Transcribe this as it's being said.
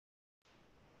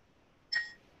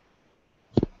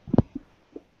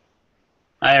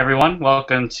Hi everyone,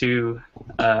 welcome to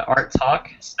Art Talk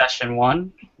Session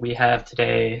 1. We have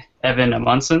today Evan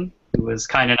Amundsen, who was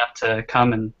kind enough to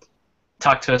come and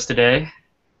talk to us today.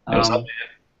 Hey, what's up?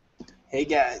 Hey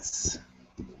guys.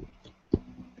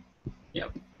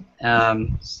 Yep.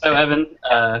 So Evan,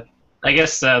 I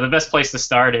guess the best place to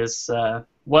start is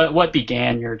what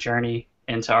began your journey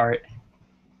into art?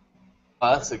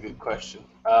 That's a good question.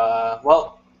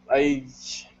 Well, I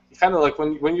kind of like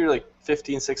when you're like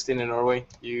 15, 16 in Norway,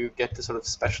 you get to sort of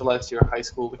specialize your high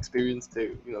school experience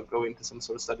to go into some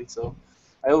sort of study. So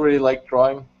I already liked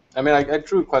drawing. I mean, I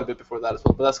drew quite a bit before that as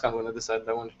well, but that's kind of when I decided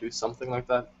I wanted to do something like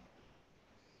that.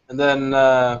 And then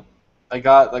I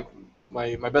got like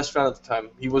my best friend at the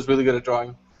time. He was really good at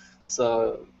drawing,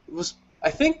 so it was. I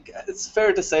think it's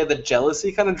fair to say that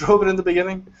jealousy kind of drove it in the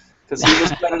beginning, because he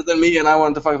was better than me and I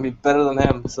wanted to fucking be better than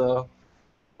him. So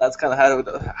that's kind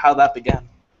of how that began,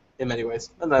 in many ways.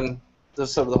 And then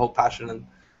there's sort of the whole passion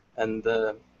and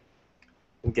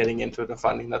getting into it and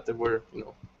finding that there were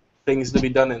things to be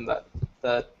done in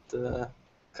that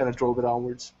kind of drove it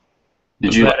onwards.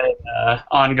 Was that an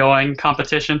ongoing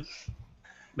competition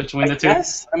between the two?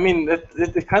 Yes, I mean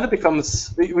it kind of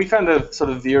becomes we kind of sort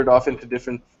of veered off into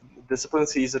different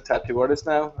disciplines. He's a tattoo artist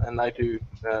now, and I do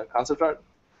concept art.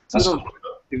 So we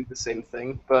don't do the same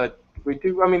thing, but we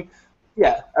do. I mean,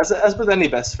 yeah, as with any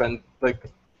best friend, like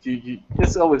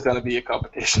it's always going to be a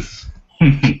competition.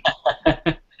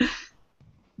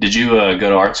 Did you go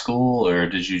to art school, or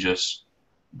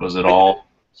was it all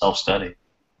self-study?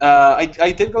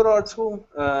 I did go to art school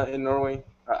in Norway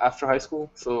after high school,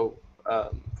 so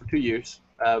for 2 years.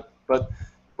 But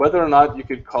whether or not you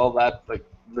could call that like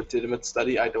legitimate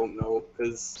study, I don't know,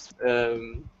 because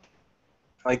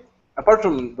like apart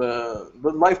from the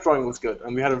life drawing was good,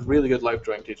 and we had a really good life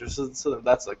drawing teacher, so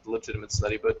that's like legitimate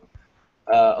study. But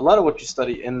a lot of what you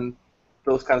study in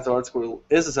those kinds of art school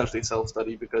is essentially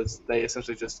self-study, because they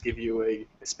essentially just give you a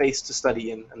space to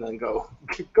study in and then go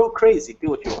crazy, do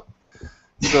what you want.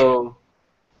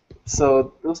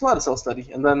 So there was a lot of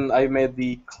self-study, and then I made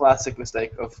the classic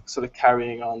mistake of sort of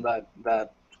carrying on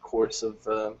that course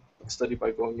of study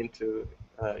by going into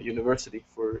university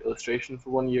for illustration for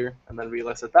 1 year, and then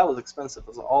realized that was expensive. It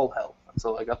was all hell, and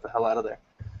so I got the hell out of there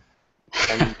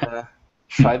and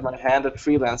tried my hand at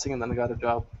freelancing, and then I got a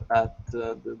job at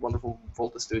the wonderful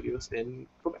Volta Studios in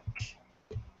Quebec.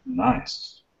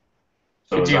 Nice.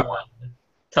 So Could you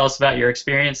tell us about your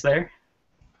experience there?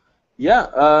 Yeah,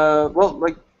 well,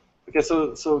 like, okay,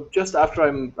 so just after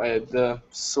I had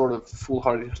sort of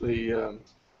foolhardy,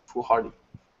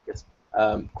 yes,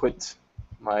 quit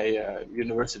my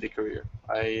university career,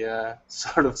 I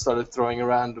sort of started throwing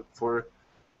around for,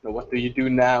 what do you do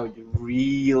now? You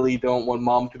really don't want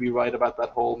mom to be right about that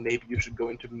whole maybe you should go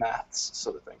into maths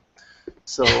sort of thing.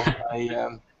 So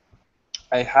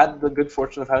I had the good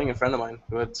fortune of having a friend of mine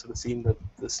who had sort of seen that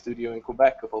the studio in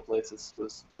Quebec, of all places,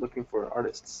 was looking for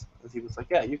artists. And he was like,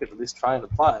 yeah, you could at least try and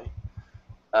apply.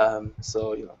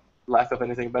 So, lack of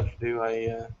anything better to do,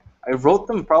 I wrote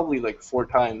them probably like 4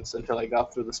 times until I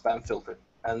got through the spam filter,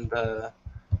 and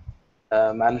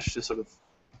managed to sort of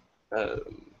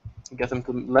get them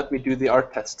to let me do the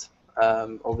art test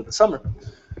over the summer.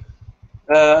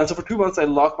 And so for 2 months I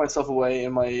locked myself away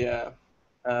in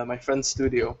my friend's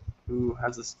studio, who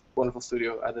has this wonderful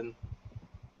studio out in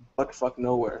buttfuck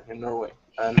nowhere in Norway,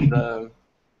 and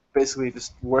basically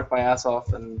just worked my ass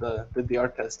off and did the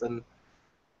art test. And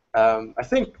I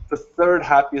think the third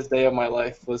happiest day of my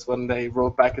life was when they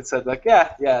wrote back and said like,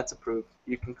 yeah, it's approved,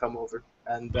 you can come over.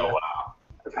 And oh, wow.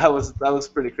 that was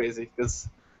pretty crazy, because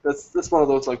that's one of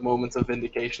those like moments of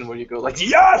vindication where you go like,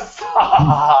 yes,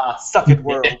 suck it,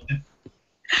 world.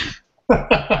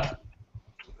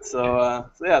 So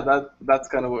yeah, that's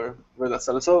kind of where that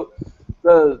started. So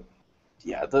the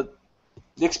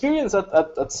experience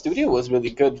at studio was really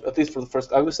good, at least for the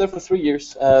first. I was there for 3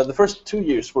 years. The first 2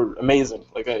 years were amazing.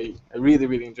 Like I really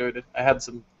really enjoyed it. I had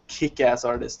some kick-ass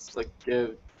artists. Like I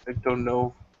don't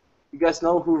know, you guys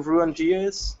know who Ruan Gia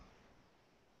is?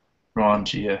 Ron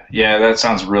Gia. Yeah, that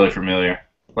sounds really familiar.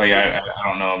 Like I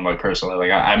don't know him like personally.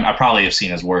 Like I probably have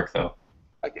seen his work though.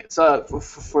 Okay, so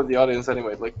for the audience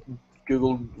anyway, like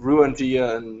Google Ruan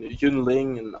Gia and Yun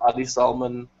Ling and Adi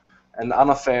Salman and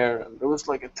Anna Fair, and there was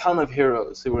like a ton of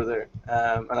heroes who were there,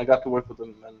 and I got to work with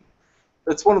them. And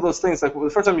it's one of those things, like the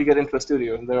first time you get into a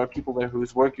studio and there are people there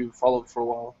whose work you've followed for a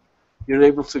while, you're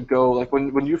able to go, like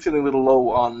when you're feeling a little low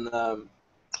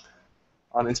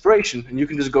on inspiration, and you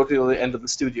can just go to the other end of the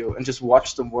studio and just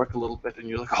watch them work a little bit, and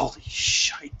you're like, holy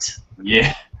shit!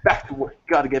 Yeah. Back to work,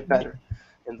 gotta get better.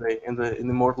 In the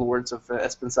immortal words of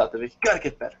Espen Sattervik, gotta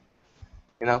get better.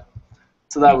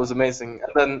 So that was amazing.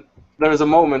 And then there is a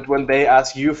moment when they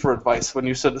ask you for advice when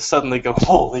you suddenly go,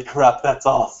 holy crap, that's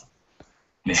awesome.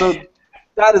 So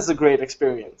that is a great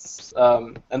experience,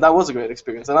 and that was a great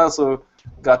experience. And I also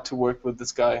got to work with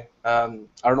this guy,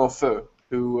 Arnaud Feu,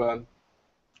 who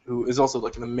is also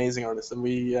like an amazing artist, and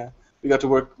we got to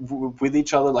work with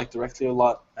each other like directly a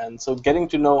lot. And so getting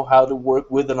to know how to work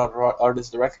with another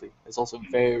artist directly is also a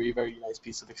very, very nice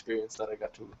piece of experience that I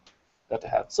got to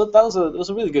have. So that was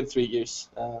a really good 3 years.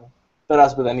 But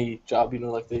as with any job,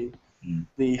 like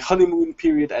the honeymoon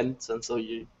period ends, and so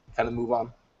you kind of move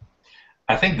on.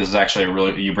 I think this is actually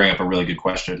you bring up a really good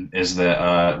question, is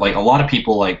that like a lot of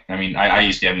people, like, I mean, I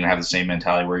used to have the same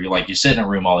mentality where you sit in a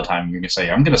room all the time and you're going to say,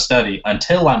 I'm going to study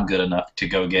until I'm good enough to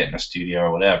go get in a studio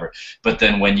or whatever. But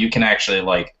then when you can actually,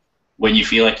 when you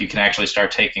feel like you can actually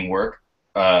start taking work,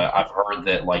 I've heard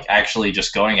that, like, actually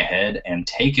just going ahead and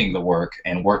taking the work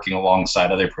and working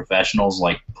alongside other professionals,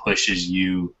 like, pushes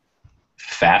you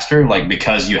faster, like,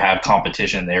 because you have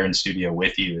competition there in studio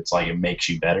with you. It's like it makes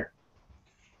you better.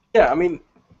 Yeah, I mean,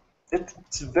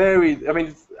 it's very. I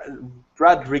mean,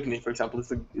 Brad Rigney, for example,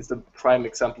 is the prime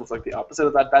example of like the opposite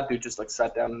of that. That dude just like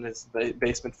sat down in his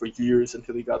basement for years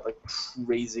until he got like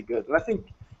crazy good. And I think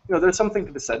there's something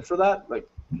to be said for that, like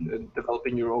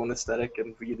developing your own aesthetic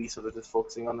and really sort of just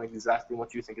focusing on like exactly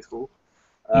what you think is cool.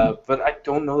 But I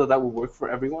don't know that will work for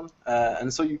everyone,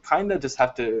 and so you kind of just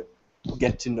have to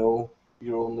get to know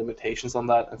your own limitations on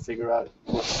that and figure out.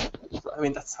 I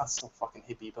mean, that sounds so fucking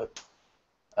hippie, but.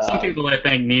 Some people, I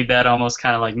think, need that almost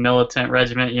kind of like militant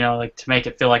regiment, like to make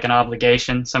it feel like an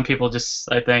obligation. Some people just,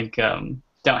 I think,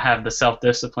 don't have the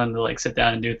self-discipline to like sit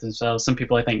down and do it themselves. Some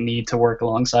people, I think, need to work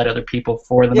alongside other people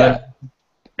for the motivation.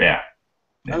 Yeah.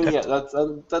 I mean, yeah,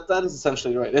 that is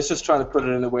essentially right. It's just trying to put it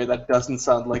in a way that doesn't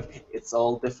sound like it's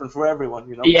all different for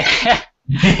everyone, Yeah.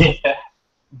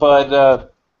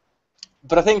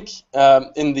 But I think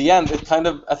in the end,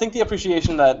 I think the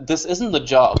appreciation that this isn't the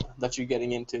job that you're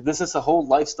getting into. This is a whole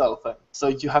lifestyle thing. So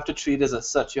you have to treat it as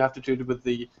such. You have to treat it with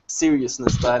the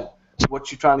seriousness that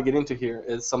what you're trying to get into here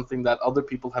is something that other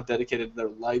people have dedicated their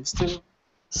lives to.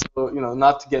 So,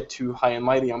 not to get too high and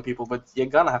mighty on people, but you're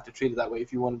going to have to treat it that way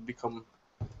if you want to become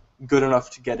good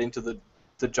enough to get into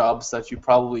the jobs that you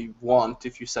probably want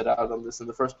if you set out on this in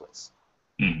the first place.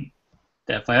 Mm-hmm.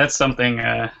 Definitely, that's something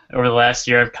over the last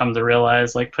year I've come to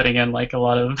realize, like putting in like a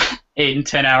lot of 8 and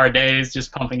 10-hour days,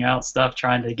 just pumping out stuff,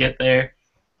 trying to get there.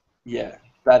 Yeah,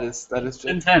 that is true.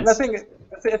 Intense. And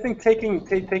I think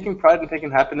taking pride and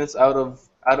taking happiness out of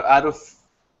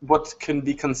what can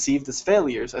be conceived as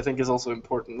failures, I think, is also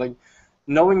important. Like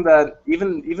knowing that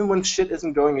even when shit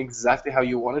isn't going exactly how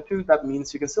you want it to, that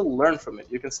means you can still learn from it.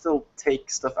 You can still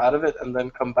take stuff out of it and then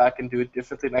come back and do it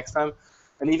differently next time.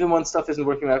 And even when stuff isn't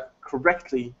working out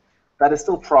correctly, that is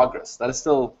still progress. That is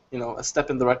still, a step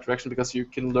in the right direction because you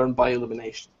can learn by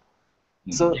elimination.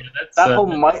 So that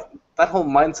whole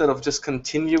mindset of just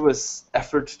continuous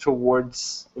effort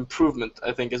towards improvement,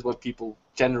 I think, is what people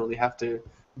generally have to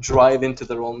drive into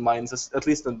their own minds, at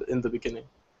least in the beginning.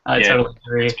 I totally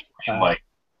agree.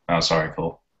 Sorry,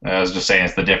 Cole. I was just saying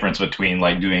it's the difference between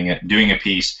like doing a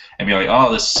piece and being like,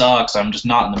 oh, this sucks, I'm just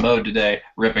not in the mode today,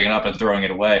 ripping it up and throwing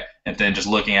it away, and then just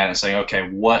looking at it and saying, okay,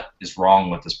 what is wrong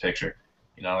with this picture?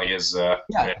 What is it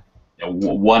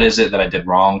that I did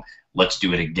wrong? Let's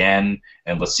do it again,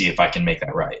 and let's see if I can make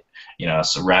that right.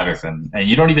 So rather than, and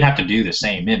you don't even have to do the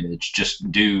same image, just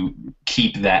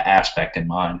keep that aspect in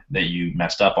mind that you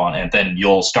messed up on, and then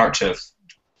you'll start to.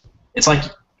 It's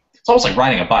almost like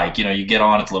riding a bike. You get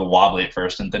on, it's a little wobbly at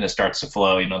first, and then it starts to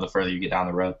flow. The further you get down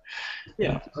the road.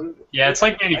 Yeah. Yeah, it's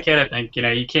like being a kid. I think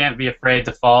you can't be afraid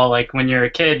to fall. Like when you're a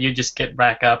kid, you just get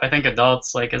back up. I think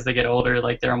adults, like as they get older,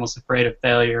 like they're almost afraid of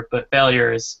failure. But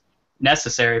failure is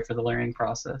necessary for the learning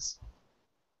process.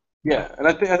 Yeah, and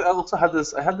I think I also had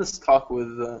this. I had this talk with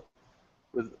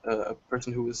a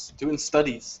person who was doing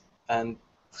studies and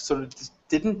sort of just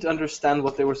didn't understand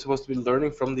what they were supposed to be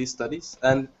learning from these studies.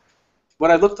 And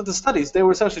when I looked at the studies, they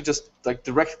were essentially just like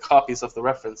direct copies of the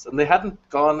reference, and they hadn't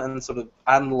gone and sort of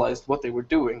analyzed what they were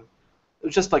doing. It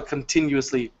was just like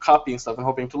continuously copying stuff and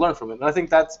hoping to learn from it. And I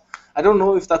think I don't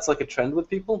know if that's like a trend with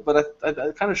people, but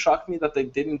it kind of shocked me that they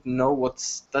didn't know what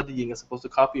studying as opposed to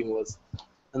copying was,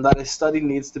 and that a study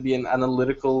needs to be an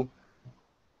analytical.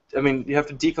 I mean, you have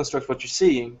to deconstruct what you're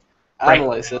seeing,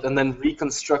 analyze it, and then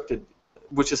reconstruct it,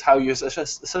 which is how you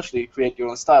essentially create your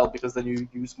own style, because then you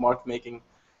use mark making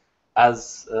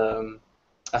as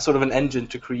sort of an engine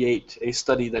to create a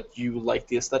study that you like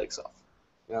the aesthetics of.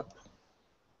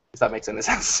 If that makes any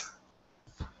sense.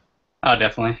 Oh,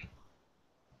 definitely.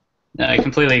 No, I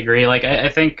completely agree. Like I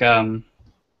think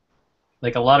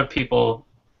like a lot of people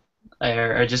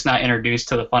are just not introduced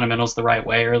to the fundamentals the right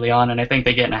way early on, and I think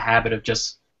they get in a habit of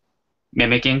just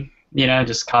mimicking,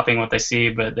 just copying what they see,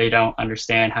 but they don't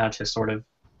understand how to sort of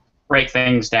break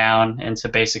things down into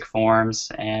basic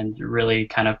forms and really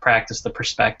kind of practice the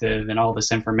perspective and all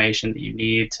this information that you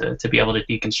need to be able to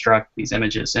deconstruct these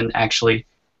images and actually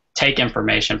take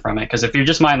information from it. Because if you're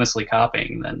just mindlessly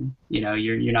copying, then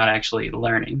you're not actually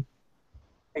learning.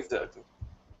 Exactly.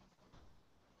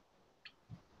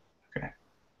 Okay.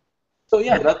 So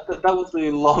yeah, that was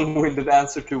the long-winded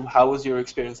answer to how was your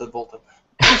experience at Volta.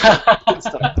 Good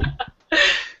stuff.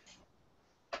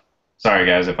 Sorry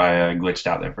guys if I glitched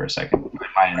out there for a second.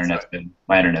 My internet's been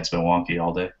wonky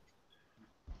all day.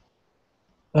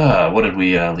 What did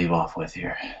we leave off with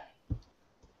here?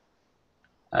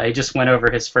 He just went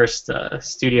over his first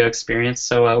studio experience.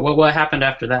 So what happened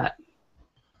after that?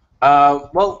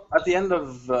 Well, at the end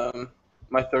of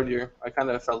my third year, I kind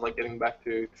of felt like getting back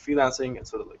to freelancing and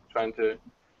sort of like trying to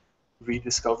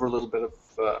rediscover a little bit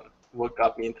of what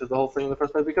got me into the whole thing in the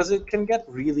first place, because it can get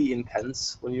really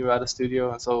intense when you're at a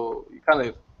studio, and so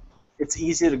it's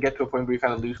easy to get to a point where you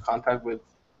kind of lose contact with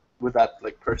that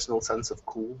like personal sense of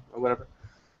cool or whatever.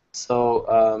 So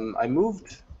I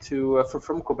moved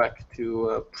from Quebec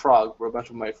to Prague, where a bunch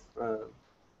of my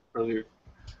earlier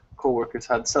co-workers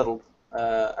had settled,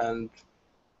 and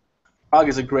Prague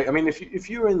is a great. I mean, if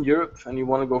you're in Europe and you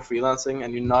want to go freelancing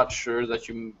and you're not sure that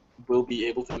you will be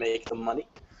able to make the money,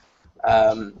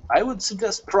 I would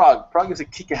suggest Prague. Prague is a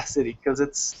kick-ass city because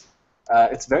it's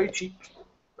very cheap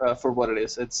for what it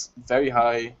is. It's very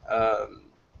high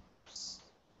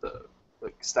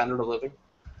like standard of living,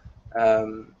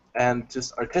 and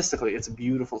just artistically, it's a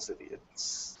beautiful city.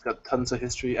 It's got tons of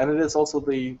history, and it is also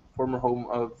the former home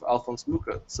of Alphonse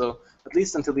Mucha. So at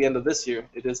least until the end of this year,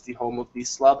 it is the home of the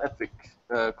Slav Epic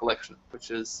collection,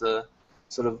 which is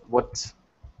sort of what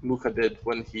Mucha did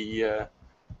when he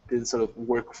did sort of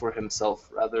work for himself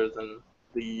rather than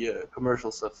the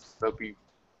commercial stuff that we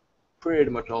pretty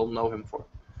much all know him for.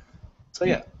 So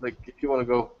yeah, like if you want to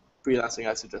go freelancing,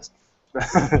 I suggest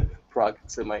Prague.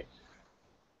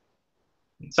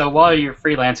 So while you're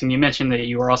freelancing, you mentioned that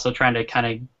you were also trying to kind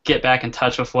of get back in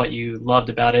touch with what you loved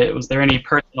about it. Was there any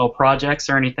personal projects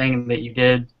or anything that you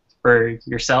did for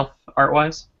yourself,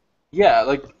 art-wise? Yeah,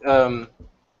 like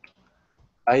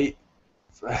I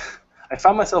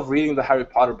found myself reading the Harry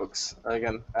Potter books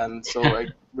again, and so I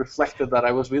reflected that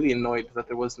I was really annoyed that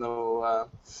there was no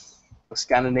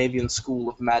Scandinavian school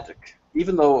of magic.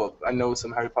 Even though I know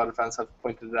some Harry Potter fans have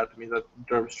pointed it out to me that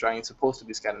Durmstrang is supposed to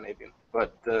be Scandinavian,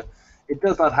 but it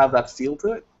does not have that feel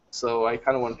to it. So I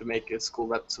kind of wanted to make a school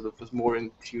that sort of was more in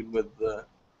tune with the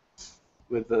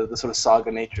sort of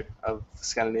saga nature of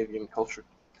Scandinavian culture.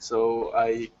 So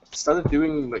I started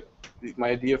doing like my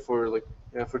idea for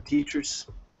for teachers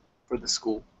for the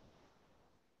school,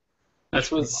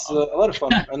 which was a lot of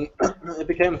fun, and it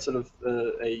became sort of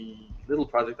a little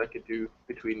project I could do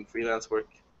between freelance work,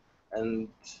 and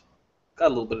got a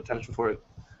little bit of attention for it.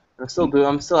 And I still do.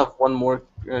 I still have one more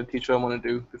teacher I want to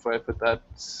do before I put that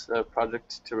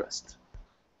project to rest.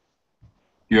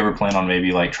 You ever plan on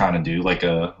maybe like trying to do like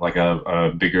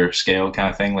a bigger scale kind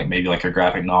of thing, like maybe like a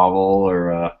graphic novel,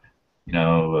 or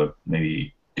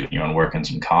maybe doing your own work in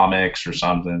some comics or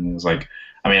something? It's like,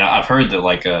 I mean, I've heard that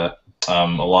like a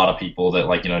lot of people that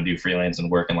like do freelance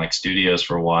and work in like studios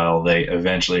for a while, they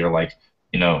eventually are like,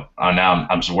 now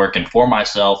I'm just working for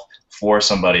myself for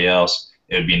somebody else.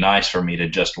 It would be nice for me to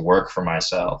just work for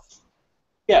myself.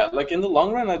 Yeah, like in the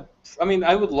long run, I mean,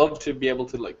 I would love to be able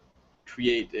to like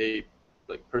create a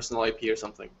like personal IP or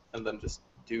something, and then just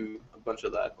do a bunch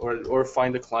of that, or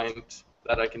find a client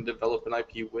that I can develop an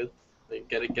IP with, like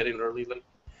get in early. Like,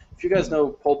 if you guys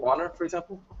know Paul Bonner, for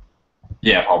example.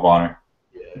 Yeah, Paul Bonner.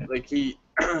 Yeah, like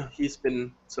he's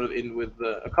been sort of in with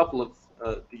a couple of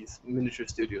these miniature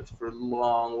studios for a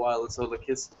long while, and so like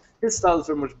his style is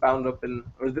very much bound up in,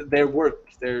 or their work,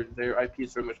 their IP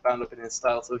is very much bound up in his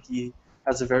style. So he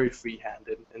has a very free hand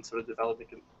in sort of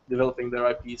developing their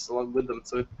IPs along with them.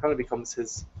 So it kind of becomes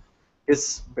his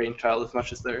brainchild as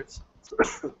much as theirs.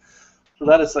 So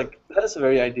that is a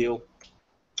very ideal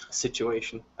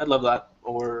situation. I'd love that,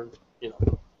 or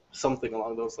something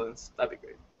along those lines. That'd be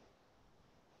great.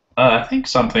 I think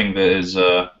something that is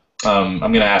I'm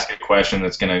going to ask a question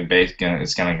that's going to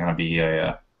be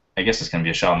I guess it's going to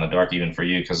be a shot in the dark even for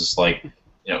you, because it's like,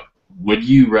 would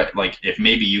you like if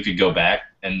maybe you could go back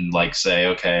and like say,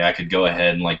 okay, I could go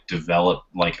ahead and like develop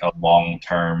like a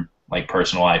long-term like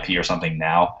personal IP or something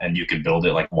now, and you could build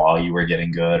it like while you were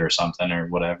getting good or something or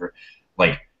whatever,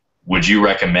 like would you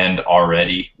recommend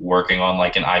already working on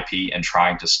like an IP and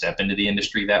trying to step into the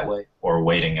industry that way, or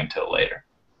waiting until later?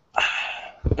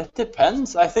 It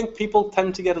depends. I think people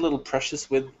tend to get a little precious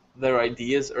with their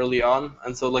ideas early on,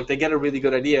 and so like they get a really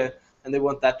good idea and they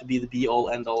want that to be the be all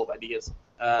end all of ideas.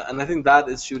 And I think that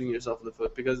is shooting yourself in the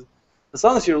foot because as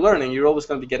long as you're learning, you're always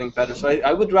going to be getting better. So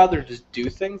I would rather just do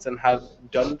things and have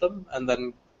done them and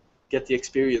then get the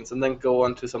experience and then go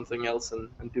on to something else and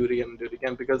do it again and do it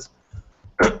again because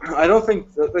I don't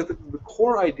think the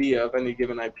core idea of any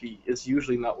given IP is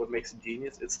usually not what makes it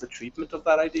genius. It's the treatment of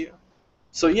that idea.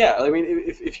 So yeah, I mean,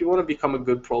 if you want to become a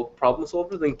good problem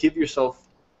solver, then give yourself,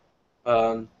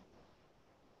 um,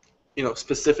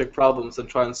 specific problems and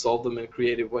try and solve them in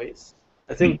creative ways.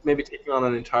 I think maybe taking on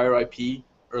an entire IP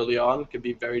early on could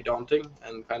be very daunting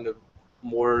and kind of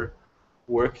more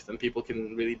work than people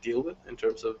can really deal with in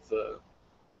terms of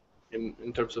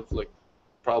in terms of like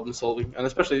problem solving, and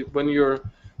especially when you're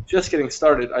just getting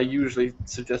started. I usually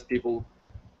suggest people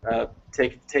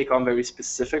take on very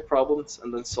specific problems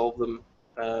and then solve them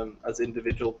as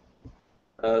individual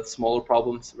smaller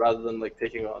problems rather than like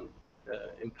taking on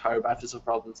entire batches of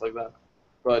problems like that.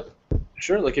 But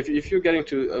sure, like if you're getting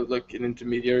to like an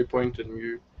intermediary point and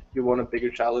you want a bigger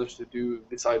challenge to do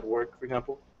beside work, for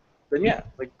example, then yeah,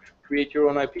 like create your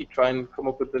own IP. Try and come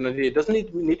up with an idea. It doesn't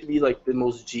need to be like the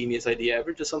most genius idea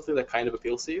ever. Just something that kind of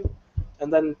appeals to you,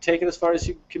 and then take it as far as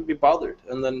you can be bothered,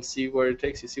 and then see where it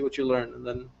takes you. See what you learn, and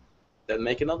then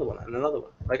make another one and another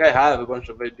one. Like I have a bunch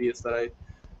of ideas that I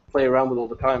play around with all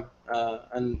the time,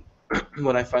 and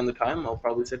when I find the time, I'll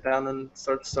probably sit down and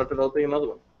start developing another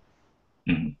one.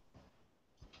 Mm-hmm.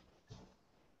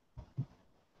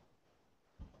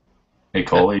 Hey,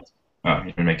 Cole.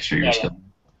 You're making sure you're still.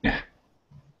 Yeah.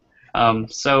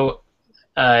 So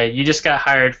you just got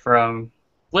hired from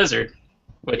Blizzard,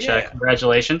 which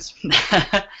congratulations.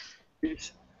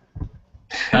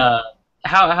 How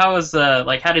was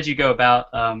how did you go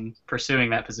about pursuing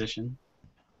that position?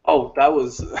 Oh, that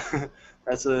was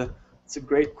that's a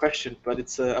great question,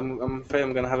 but I'm afraid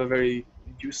I'm gonna have a very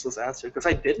useless answer because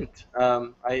I didn't.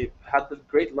 I had the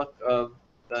great luck of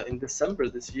in December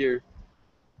this year.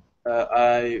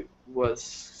 I was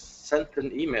sent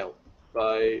an email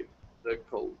by a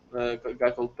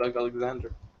guy called Doug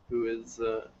Alexander, who is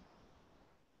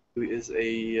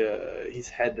he's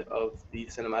head of the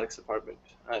cinematics department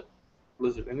at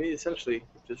Blizzard, and he essentially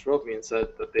just wrote me and said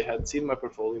that they had seen my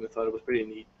portfolio and they thought it was pretty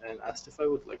neat, and asked if I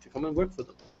would like to come and work for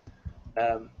them,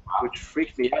 which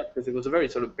freaked me out because it was a very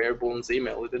sort of bare bones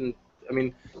email. It didn't. I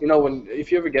mean,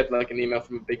 if you ever get like an email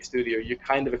from a big studio, you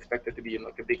kind of expect it to be in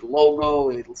like a big logo,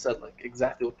 and it'll say like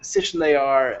exactly what position they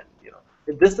are,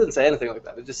 and this didn't say anything like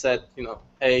that. It just said,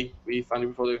 hey, we found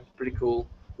your portfolio, it's pretty cool.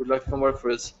 Would you like to come work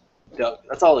for us, Doug?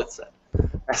 That's all it said.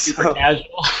 Super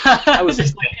casual. I was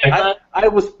just I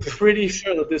was pretty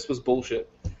sure that this was bullshit,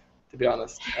 to be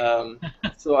honest.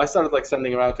 So I started like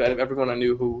sending around to everyone I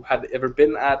knew who had ever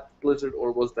been at Blizzard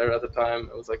or was there at the time.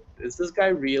 I was like, is this guy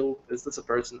real? Is this a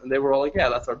person? And they were all like, yeah,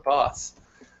 that's our boss.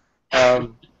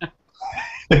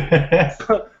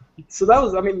 So that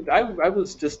was, I mean, I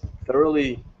was just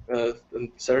thoroughly and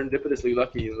serendipitously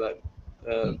lucky that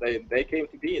they came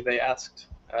to me and they asked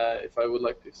if I would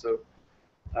like to. So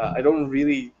I don't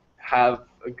really have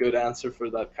a good answer for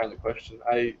that kind of question.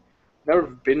 I've never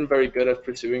been very good at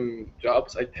pursuing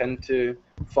jobs. I tend to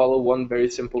follow one very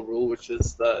simple rule, which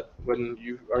is that when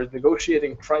you are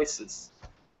negotiating prices,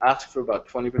 ask for about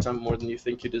 20% more than you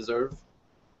think you deserve.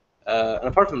 And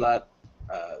apart from that,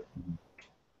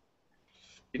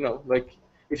 like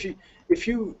if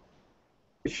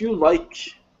you like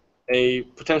a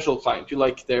potential client, you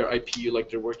like their IP, you like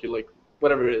their work, you like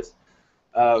whatever it is,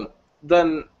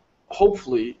 then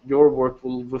hopefully your work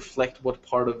will reflect what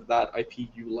part of that IP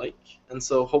you like, and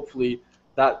so hopefully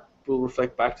that will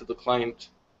reflect back to the client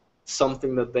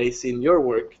something that they see in your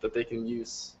work that they can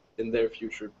use in their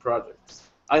future projects.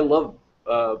 I love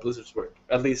Blizzard's work.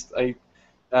 At least I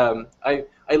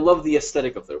love the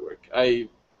aesthetic of their work. I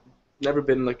never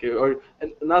been like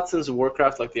and not since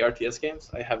Warcraft, like the RTS games.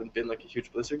 I haven't been like a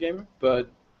huge Blizzard gamer, but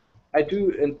I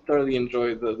do thoroughly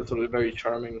enjoy the sort of very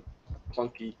charming,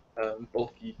 clunky,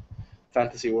 bulky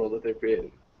fantasy world that they've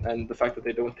created, and the fact that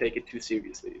they don't take it too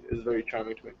seriously is very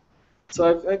charming to me.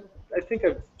 So I think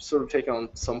I've sort of taken on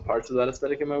some parts of that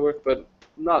aesthetic in my work, but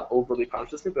not overly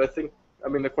consciously. But I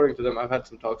mean, according to them, I've had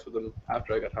some talks with them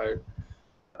after I got hired.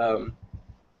 And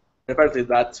apparently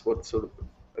that's what sort of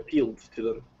appealed to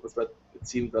them, was that it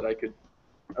seemed that I could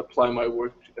apply my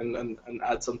work and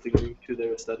add something new to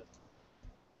their aesthetic.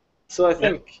 So I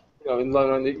think, in the long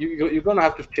run, you're going to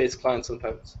have to chase clients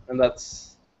sometimes, and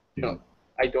that's,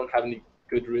 I don't have any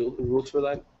good real rules for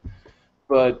that.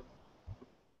 But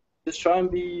just try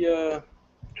and be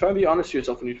honest to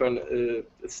yourself when you're trying to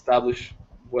establish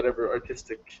whatever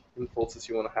artistic impulses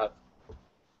you want to have.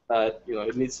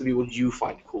 It needs to be what you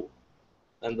find cool,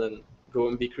 and then go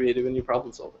and be creative in your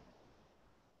problem solving.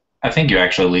 I think you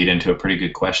actually lead into a pretty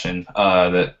good question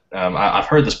that I've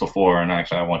heard this before, and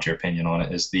actually I want your opinion on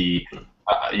it. Is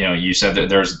you said that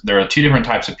there are two different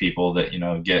types of people that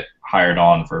get hired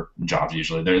on for jobs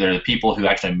usually. They're the people who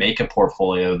actually make a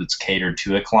portfolio that's catered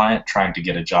to a client, trying to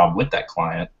get a job with that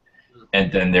client,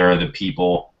 and then there are the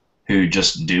people who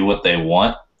just do what they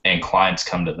want, and clients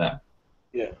come to them.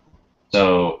 Yeah.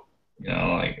 So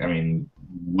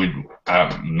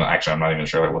actually, I'm not even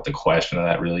sure what the question of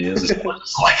that really is.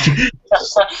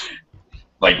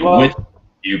 Would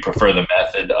you prefer the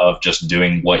method of just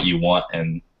doing what you want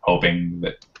and hoping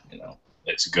that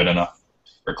it's good enough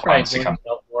for clients to come?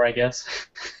 More, I guess.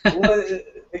 Well,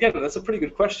 again, that's a pretty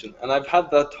good question, and I've had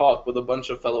that talk with a bunch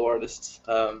of fellow artists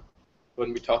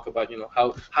when we talk about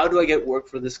how do I get work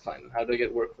for this client, how do I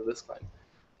get work for this client,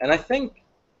 and I think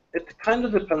it kind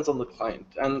of depends on the client.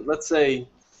 And let's say,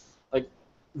 like,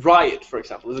 Riot, for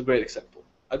example, is a great example.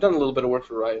 I've done a little bit of work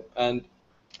for Riot, and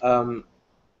the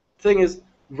thing is,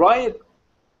 Riot,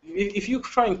 if you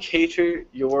try and cater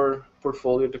your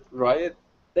portfolio to Riot,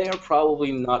 they are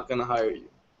probably not going to hire you,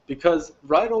 because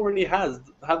Riot already have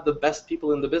the best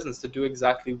people in the business to do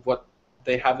exactly what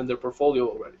they have in their portfolio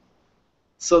already.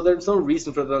 So there's no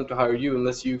reason for them to hire you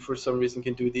unless you, for some reason,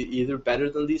 can do it either better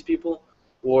than these people,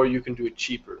 or you can do it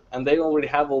cheaper. And they already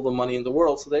have all the money in the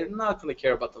world, so they're not going to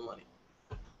care about the money.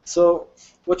 So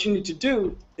what you need to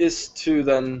do is to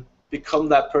then become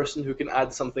that person who can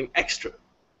add something extra,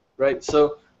 right?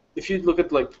 So if you look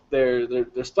at like their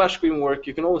splash screen work,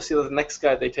 you can always see that the next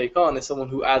guy they take on is someone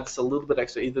who adds a little bit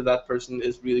extra. Either that person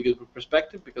is really good with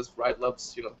perspective, because Riot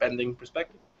loves bending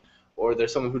perspective, or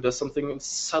there's someone who does something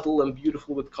subtle and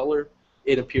beautiful with color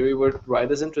in a period where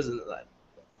Riot is interested in that.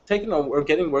 Taking on or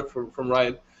getting work from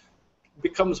Riot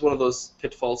becomes one of those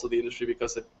pitfalls of the industry,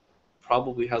 because it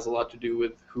probably has a lot to do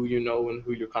with who you know and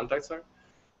who your contacts are.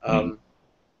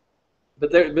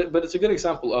 But it's a good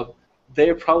example of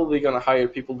they're probably going to hire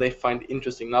people they find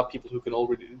interesting, not people who can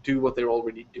already do what they're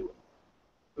already doing.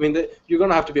 I mean, you're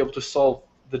going to have to be able to solve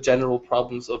the general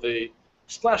problems of a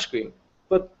splash screen,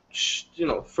 but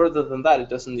further than that, it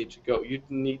doesn't need to go. You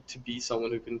need to be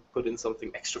someone who can put in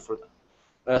something extra for them.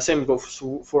 Same goes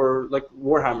for like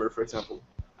Warhammer, for example.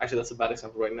 Actually, that's a bad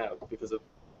example right now because of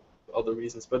other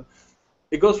reasons, but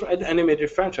it goes for any major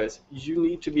franchise. You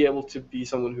need to be able to be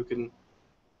someone who can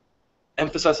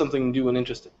emphasize something new and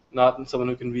interesting, not someone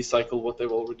who can recycle what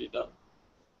they've already done.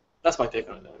 That's my take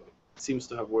on it. Anyway. It seems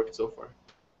to have worked so far.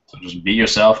 So just be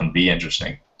yourself and be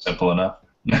interesting. Simple enough.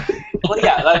 Well,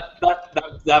 yeah,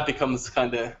 that becomes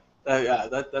kind of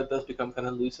that does become kind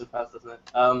of loose and fast, doesn't it?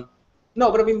 No,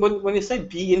 but I mean, when you say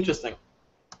be interesting,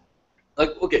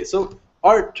 like, okay, so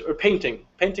art or painting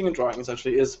and drawing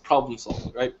essentially is problem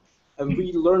solving, right? And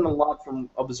we learn a lot from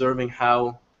observing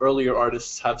how earlier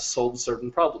artists have solved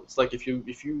certain problems. Like if you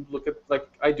look at, like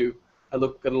I do, I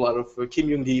look at a lot of Kim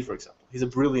Young-gi, for example. He's a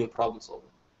brilliant problem solver.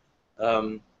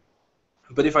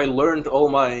 But if I learned all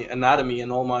my anatomy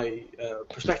and all my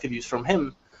perspective use from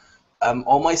him,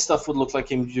 all my stuff would look like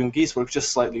Kim Young-gi's work,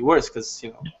 just slightly worse, because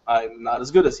I'm not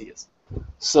as good as he is.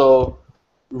 So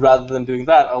rather than doing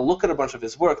that, I'll look at a bunch of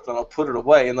his work, then I'll put it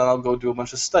away, and then I'll go do a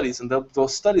bunch of studies. And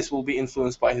those studies will be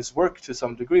influenced by his work to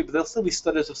some degree, but they'll still be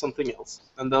studies of something else.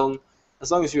 And then,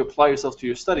 as long as you apply yourself to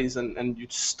your studies and you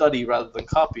study rather than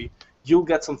copy, you'll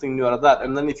get something new out of that.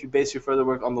 And then if you base your further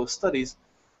work on those studies,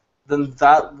 then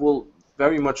that will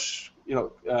very much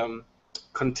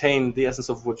contain the essence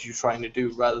of what you're trying to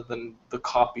do, rather than the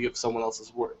copy of someone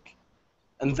else's work.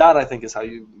 And that, I think, is how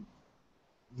you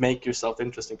make yourself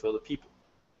interesting to other people.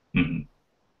 Mm-hmm.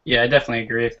 Yeah, I definitely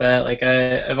agree with that. Like,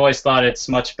 I've always thought it's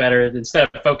much better, instead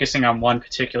of focusing on one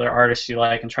particular artist you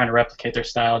like and trying to replicate their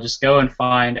style, just go and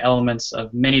find elements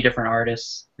of many different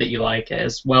artists that you like,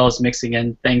 as well as mixing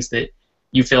in things that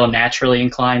you feel naturally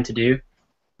inclined to do.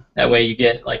 That way you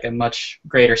get like a much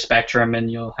greater spectrum, and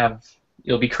you'll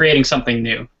be creating something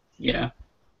new, Yeah,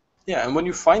 and when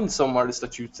you find some artist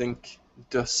that you think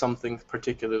does something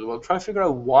particularly well, try to figure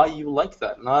out why you like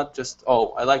that. Not just,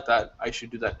 oh, I like that, I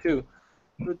should do that too.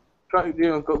 But try,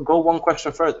 go one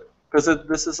question further, because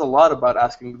this is a lot about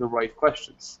asking the right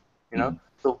questions.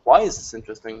 So why is this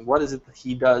interesting? What is it that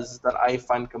he does that I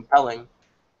find compelling,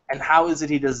 and how is it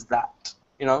he does that?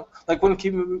 Like when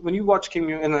you watch Kim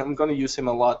Young, and I'm going to use him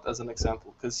a lot as an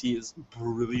example because he is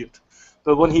brilliant.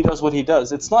 But when he does what he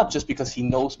does, it's not just because he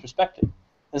knows perspective.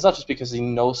 It's not just because he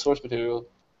knows source material.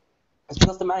 It's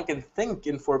because the man can think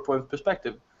in 4-point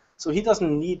perspective. So he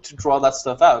doesn't need to draw that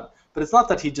stuff out. But it's not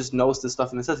that he just knows this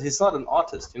stuff and he's not an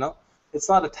autist, it's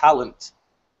not a talent.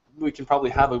 We can probably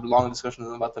have a long discussion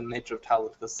about the nature of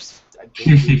talent because I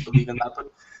don't really believe in that.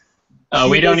 But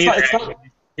We don't it's not, either. it's not, We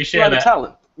it's share not a that.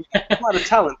 talent. It's not a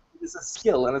talent. It's a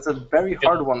skill, and it's a very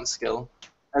hard one skill.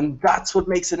 And that's what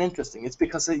makes it interesting. It's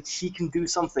because he can do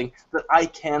something that I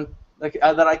can't,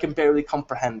 that I can barely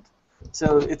comprehend.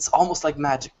 So it's almost like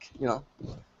magic, you know.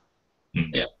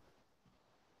 Yeah.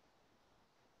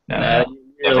 No,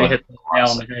 You really hit the nail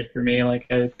on the head for me. Like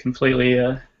I completely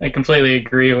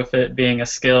agree with it being a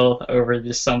skill over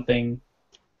just something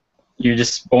you're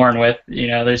just born with. You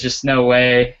know, there's just no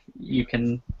way you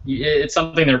can. It's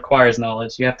something that requires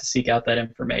knowledge. You have to seek out that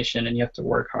information, and you have to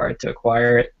work hard to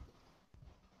acquire it.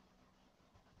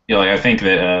 Yeah, like I think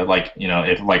that like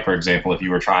if like for example if you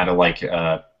were trying to like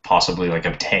possibly like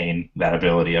obtain that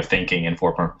ability of thinking in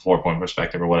four point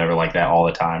perspective or whatever like that all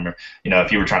the time, or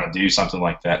if you were trying to do something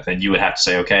like that, then you would have to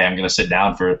say, okay, I'm going to sit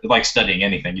down for like studying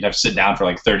anything. You'd have to sit down for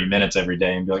like 30 minutes every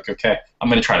day and be like, okay, I'm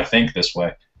going to try to think this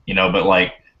way, but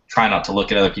like try not to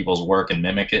look at other people's work and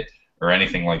mimic it or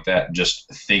anything like that. Just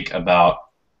think about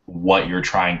what you're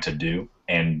trying to do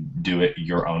and do it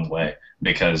your own way,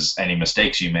 because any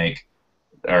mistakes you make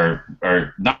or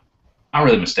not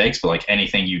really mistakes, but like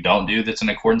anything you don't do that's in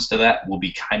accordance to that will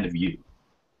be kind of you.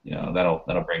 That'll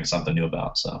bring something new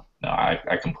about. So no,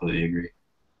 I completely agree.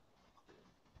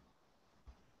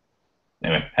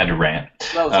 Anyway, had to rant.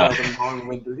 That was another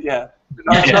long-winded,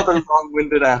 another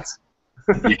long-winded answer.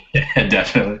 Yeah,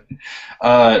 definitely.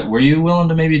 Were you willing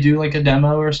to maybe do like a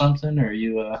demo or something, or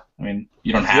you? I mean,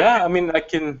 you don't have. Yeah, I mean, I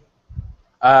can.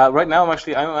 Right now, I'm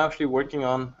actually working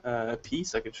on a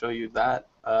piece. I could show you that.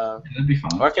 That'd be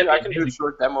fun. Or I can do a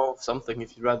short demo of something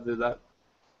if you'd rather do that.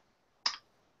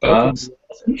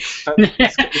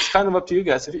 It's kind of up to you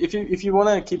guys. If you want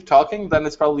to keep talking, then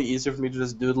it's probably easier for me to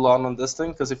just doodle on this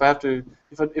thing. Because if I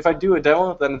do a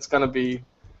demo, then it's gonna be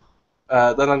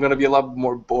then I'm gonna be a lot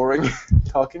more boring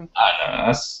talking. I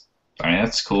know,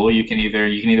 that's cool. You can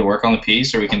either work on the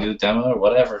piece or we can do the demo or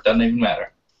whatever. It doesn't even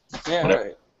matter. Yeah,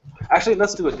 right. Actually,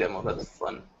 let's do a demo. That's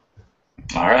fun.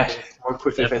 All right. More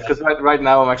quickly paced. Because right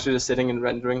now I'm actually just sitting and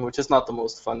rendering, which is not the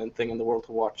most fun thing in the world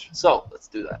to watch. So let's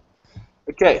do that.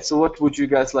 Okay, so what would you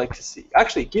guys like to see?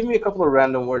 Actually, give me a couple of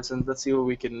random words and let's see what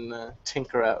we can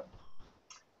tinker out.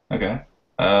 Okay.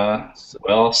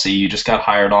 Well, see, you just got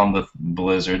hired on with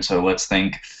Blizzard, so let's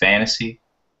think fantasy.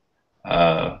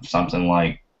 Something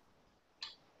like.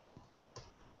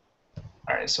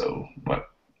 All right, so what?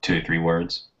 2 or 3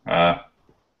 words.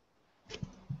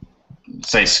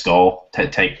 Say skull.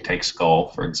 Take skull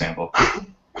for example,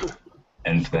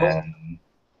 and then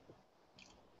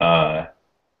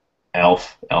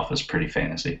elf. Elf is pretty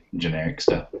fantasy, generic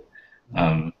stuff.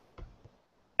 And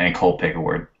Cole, pick a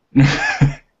word.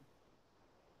 Let's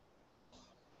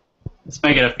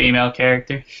make it a female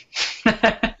character.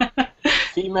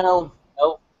 Female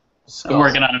elf. Skull. I'm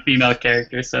working on a female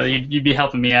character, so you'd be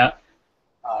helping me out.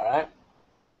 All right.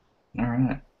 All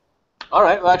right. All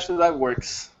right. Well, actually, that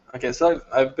works. Okay, so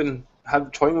I've been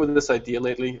toying with this idea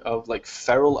lately of like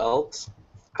feral elves.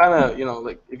 Kind of,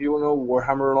 like if you know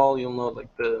Warhammer at all, you'll know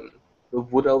like the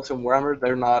wood elves in Warhammer.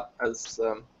 They're not as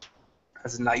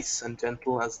nice and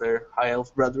gentle as their high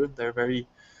elf brethren. They're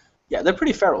they're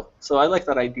pretty feral. So I like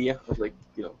that idea of like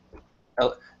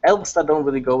elves that don't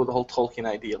really go with the whole Tolkien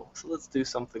ideal. So let's do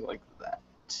something like that.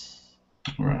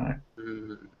 Right.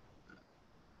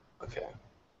 Okay.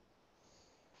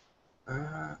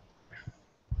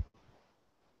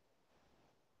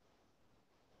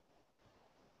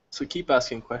 So keep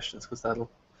asking questions because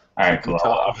that'll. All right, cool.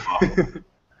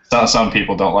 Some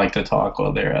people don't like to talk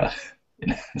while they're.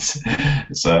 It's I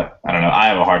don't know. I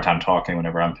have a hard time talking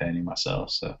whenever I'm painting myself.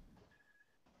 So.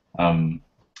 Well,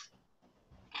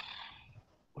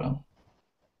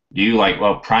 do you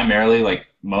primarily like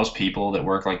most people that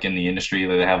work like in the industry,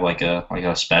 they have like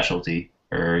a specialty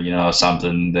or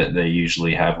something that they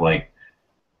usually have like.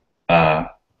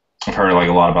 I've heard like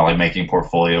a lot about like making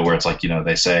portfolio where it's like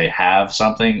they say have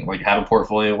a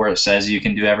portfolio where it says you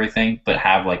can do everything, but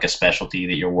have like a specialty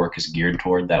that your work is geared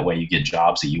toward. That way you get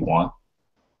jobs that you want.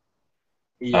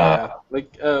 Yeah,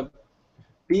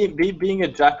 being a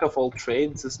jack of all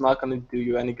trades is not going to do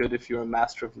you any good if you're a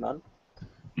master of none.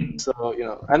 Mm-hmm. So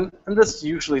and this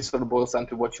usually sort of boils down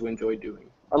to what you enjoy doing.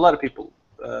 A lot of people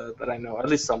that I know, at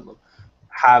least some of them,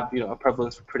 have a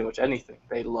prevalence for pretty much anything.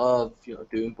 They love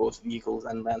doing both vehicles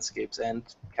and landscapes and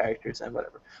characters and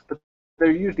whatever. But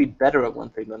they're usually better at one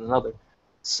thing than another.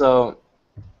 So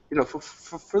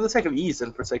for the sake of ease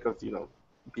and for the sake of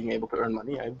being able to earn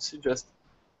money, I would suggest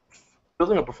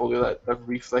building a portfolio that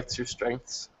reflects your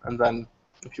strengths. And then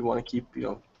if you want to keep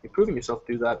improving yourself,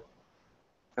 do that.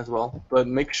 as well. But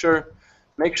make sure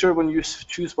when you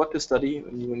choose what to study,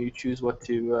 when you choose what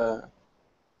to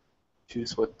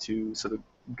sort of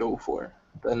go for,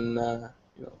 then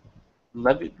you know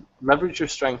leverage your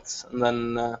strengths and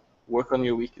then work on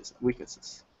your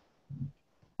weaknesses.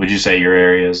 Would you say your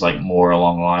area is like more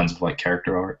along the lines of like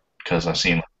character art? Because I've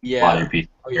seen a lot of Yeah. your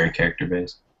pieces Oh very yeah. character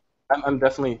based. I'm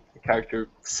definitely a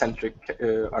character-centric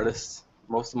artist.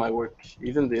 Most of my work,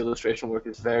 even the illustration work,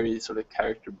 is very sort of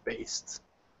character-based.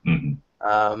 Mm-hmm.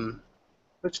 Um,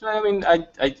 which I mean,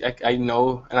 I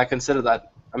know, and I consider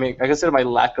that. I mean, I consider my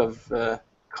lack of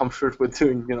comfort with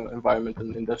doing environment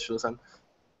and industrial design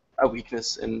a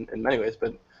weakness in many ways.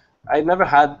 But I never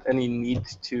had any need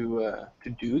to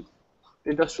do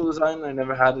industrial design. I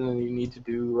never had any need to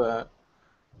do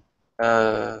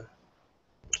uh,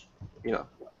 you know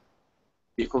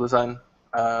vehicle design.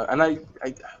 And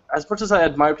as much as I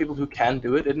admire people who can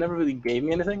do it, it never really gave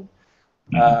me anything.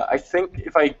 Mm-hmm. I think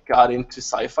if I got into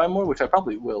sci-fi more, which I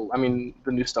probably will, I mean,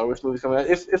 the new Star Wars movies coming out.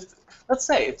 If let's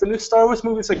say if the new Star Wars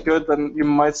movies are good, then you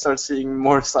might start seeing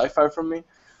more sci-fi from me.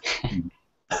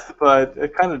 But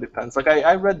it kind of depends. Like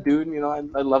I read Dune,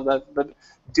 I love that. But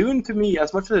Dune to me,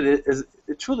 as much as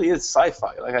it truly is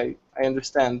sci-fi. Like I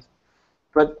understand,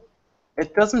 but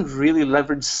it doesn't really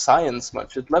leverage science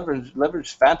much. It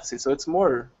leverage fantasy, so it's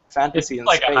more It's fantasy in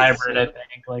like a space. hybrid, I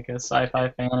think, like a sci-fi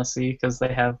fantasy, because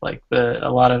they have like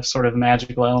a lot of sort of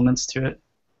magical elements to it.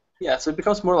 Yeah, so it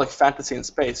becomes more like fantasy in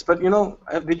space. But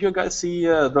did you guys see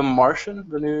The Martian,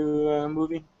 the new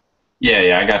movie? Yeah,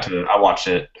 I watched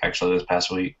it actually this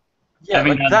past week. Yeah,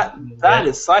 Having like done that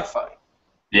is sci-fi,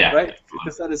 Yeah, right?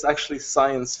 Because that is actually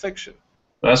science fiction.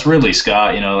 that's Ridley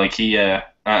Scott. Like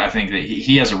I think that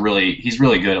he has he's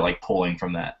really good at like pulling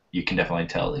from that. You can definitely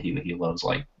tell that he loves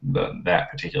like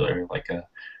that particular like a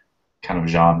kind of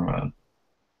genre.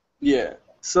 Yeah.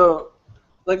 So,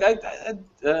 like,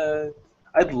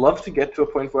 I'd love to get to a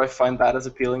point where I find that as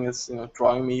appealing as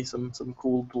drawing me some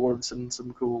cool dwarves and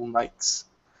some cool knights.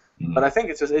 But Mm. I think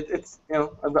it's just it's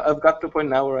I've got to a point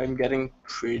now where I'm getting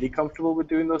pretty comfortable with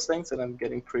doing those things, and I'm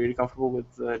getting pretty comfortable with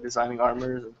designing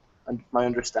armor and my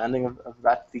understanding of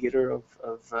that theater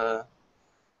of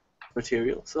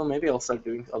material. So maybe I'll start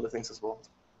doing other things as well.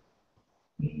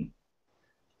 Mm.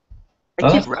 I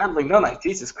Oh, keep rambling, don't I?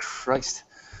 Jesus Christ.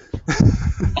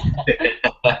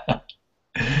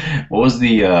 what was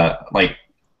the like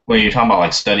when you're talking about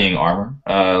like studying armor?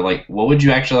 Like what would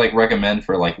you actually like recommend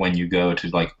for like when you go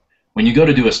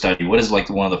to do a study? What is like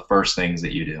one of the first things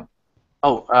that you do?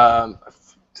 Oh,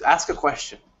 ask a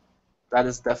question. That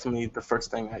is definitely the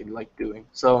first thing I like doing.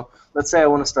 So let's say I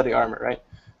want to study armor, right?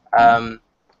 Um,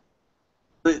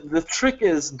 the trick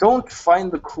is don't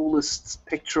find the coolest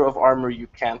picture of armor you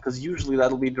can, because usually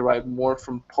that'll be derived more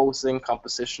from posing,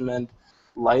 composition, and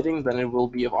lighting than it will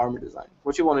be of armor design.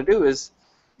 What you want to do is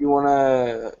you want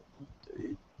to,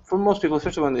 for most people,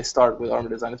 especially when they start with armor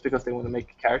design, it's because they want to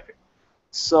make a character.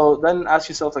 So then ask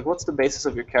yourself, like, what's the basis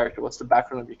of your character? What's the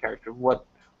background of your character? What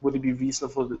would it be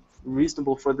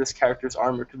reasonable for this character's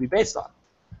armor to be based on?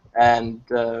 And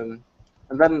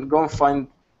then go and find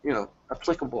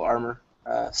applicable armor,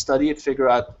 study it, figure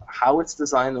out how it's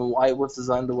designed and why it was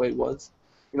designed the way it was.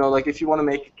 Like if you want to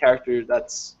make a character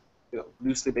that's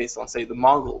loosely based on, say, the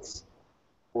Mongols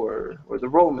or the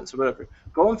Romans or whatever,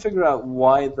 go and figure out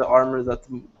why the armor that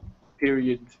the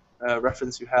period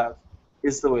reference you have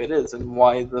is the way it is, and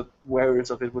why the wearers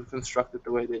of it would construct it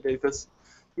the way they did. Because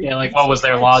Yeah, you'd like be what was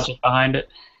their surprised. logic behind it,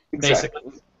 basically.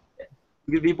 Exactly.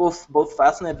 You'd be both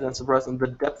fascinated and surprised on the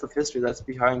depth of history that's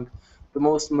behind the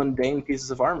most mundane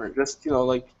pieces of armor. Just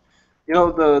like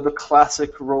the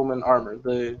classic Roman armor,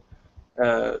 the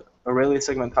Aurelia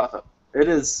segmentata. It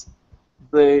is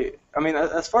I mean,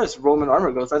 as far as Roman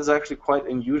armor goes, that is actually quite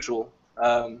unusual,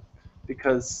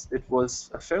 because it was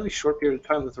a fairly short period of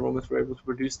time that the Romans were able to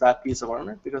produce that piece of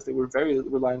armor, because they were very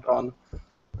reliant on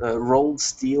rolled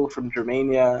steel from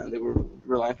Germania, and they were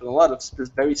reliant on a lot of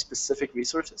very specific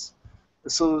resources.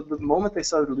 So the moment they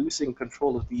started losing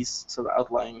control of these sort of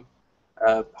outlying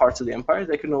parts of the empire,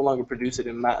 they could no longer produce it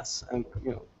in mass and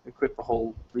equip the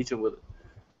whole region with it.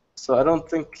 So I don't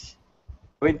think.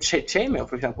 I mean, chainmail,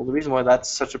 for example, the reason why that's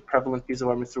such a prevalent piece of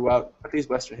armor throughout at least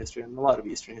Western history and a lot of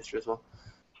Eastern history as well,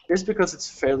 is because it's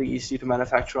fairly easy to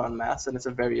manufacture en masse, and it's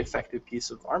a very effective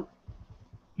piece of armor.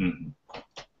 Mm.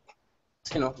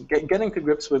 Getting to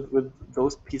grips with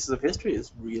those pieces of history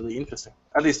is really interesting.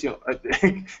 At least,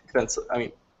 it depends. I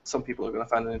mean, some people are going to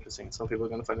find it interesting. Some people are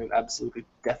going to find it absolutely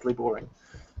deathly boring.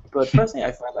 But personally,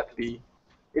 I find that to be,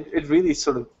 it really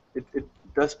sort of, it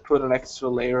does put an extra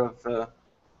layer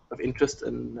of interest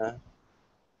and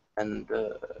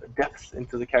depth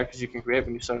into the characters you can create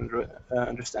when you start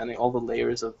understanding all the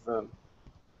layers uh,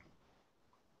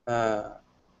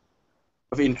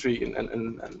 of intrigue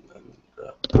and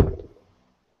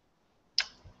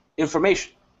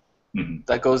information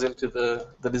that goes into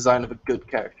the design of a good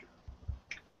character.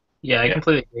 Yeah, I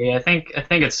completely agree. I think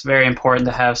it's very important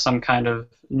to have some kind of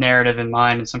narrative in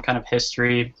mind and some kind of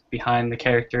history behind the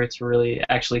character to really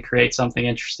actually create something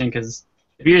interesting. Because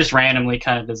if you're just randomly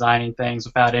kind of designing things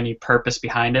without any purpose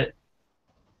behind it,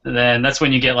 then that's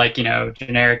when you get like,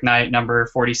 generic knight number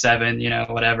 47,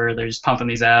 whatever. They're just pumping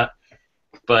these out.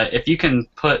 But if you can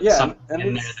put something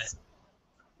in there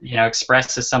that,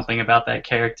 expresses something about that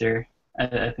character,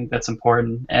 I think that's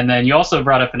important. And then you also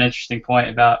brought up an interesting point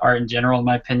about art in general, in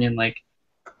my opinion. Like,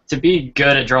 to be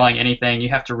good at drawing anything, you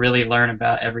have to really learn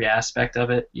about every aspect of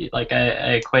it. Like,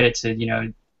 I equate it to,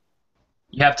 you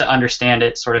have to understand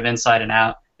it sort of inside and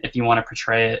out if you want to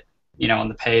portray it, on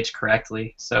the page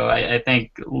correctly. So I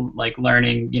think, like,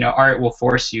 learning, art will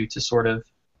force you to sort of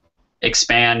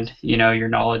expand, your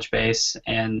knowledge base,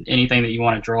 and anything that you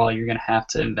want to draw, you're going to have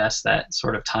to invest that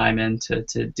sort of time in to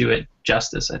do it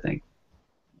justice, I think.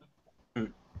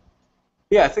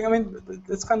 Yeah, I mean,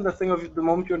 it's kind of the thing of the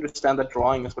moment you understand that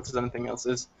drawing, as much as anything else,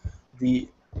 is the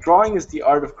drawing is the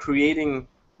art of creating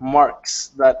marks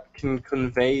that can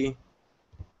convey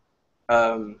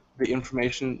the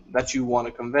information that you want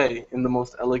to convey in the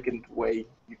most elegant way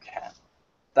you can.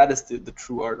 That is the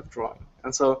true art of drawing.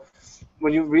 And so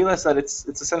when you realize that it's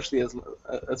essentially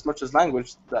as much as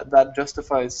language, that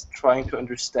justifies trying to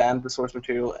understand the source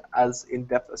material as in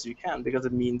depth as you can, because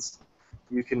it means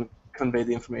you can convey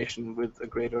the information with a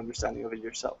greater understanding of it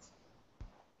yourself.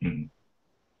 Mm-hmm.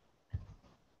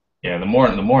 Yeah, the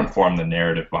more informed the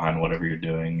narrative behind whatever you're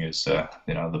doing is,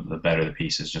 the better the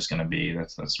piece is just going to be.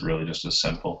 That's really just as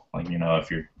simple. Like,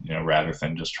 if you're, rather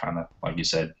than just trying to, like you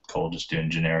said, Cole, just doing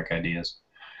generic ideas.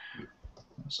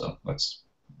 So that's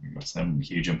the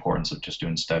huge importance of just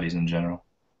doing studies in general.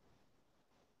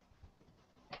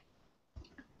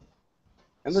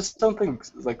 And there's something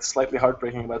like slightly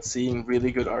heartbreaking about seeing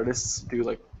really good artists do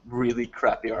like really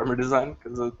crappy armor design,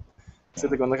 because so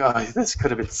they're going like, oh, this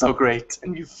could have been so great,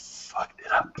 and you fucked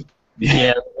it up.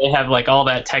 Yeah, they have like all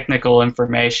that technical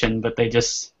information, but they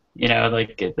just,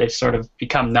 they've sort of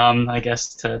become numb, I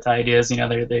guess, to ideas.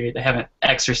 They haven't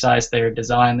exercised their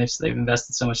design. They've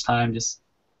invested so much time just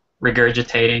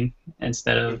regurgitating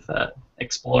instead of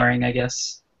exploring, I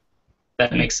guess.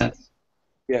 That makes sense.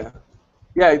 Yeah,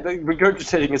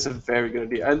 regurgitating is a very good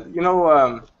idea. And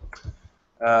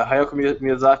Hayao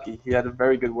Miyazaki, he had a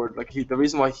very good word. Like, the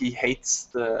reason why he hates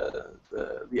the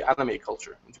anime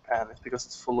culture in Japan is because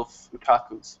it's full of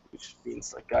otakus, which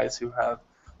means like guys who have,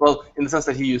 well, in the sense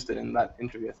that he used it in that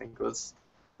interview, I think, was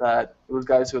that it was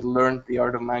guys who had learned the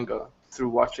art of manga through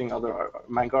watching other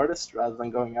manga artists rather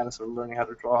than going out and sort of learning how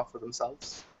to draw for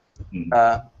themselves.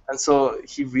 Mm-hmm. And so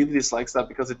he really dislikes that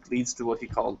because it leads to what he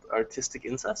called artistic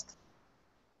incest.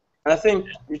 And I think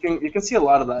you can see a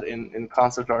lot of that in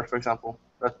concept art, for example,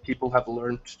 that people have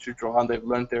learned to draw and they've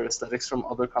learned their aesthetics from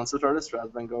other concept artists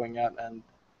rather than going out and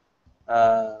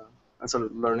sort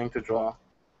of learning to draw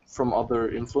from other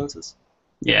influences.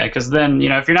 Yeah, because then,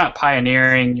 if you're not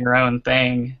pioneering your own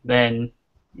thing, then,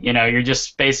 you're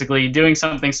just basically doing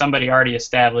something somebody already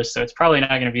established, so it's probably not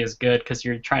going to be as good because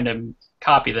you're trying to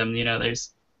copy them.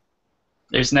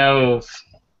 There's no,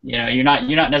 you're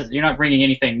not bringing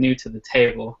anything new to the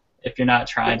table if you're not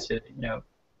trying to,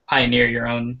 pioneer your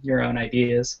own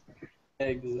ideas.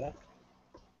 Exactly.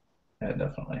 Yeah,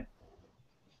 definitely.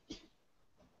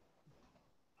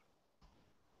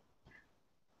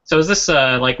 So is this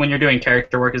like when you're doing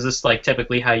character work? Is this like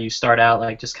typically how you start out,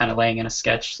 like just kind of laying in a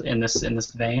sketch in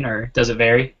this vein, or does it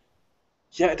vary?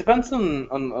 Yeah, it depends on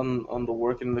the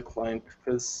work and the client.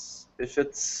 Because if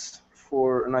it's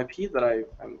for an IP that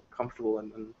I'm comfortable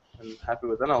and happy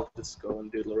with, then I'll just go and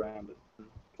doodle around and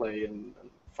play and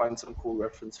find some cool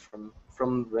reference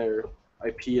from their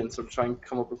IP and sort of try and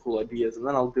come up with cool ideas. And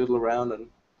then I'll doodle around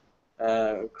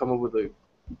and come up with a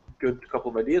good couple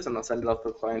of ideas, and I'll send it off to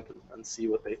the client and see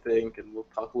what they think, and we'll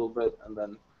talk a little bit, and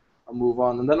then I'll move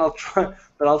on, and then I'll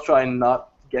try and not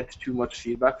get too much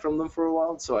feedback from them for a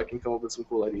while, so I can come up with some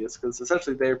cool ideas, because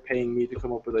essentially they're paying me to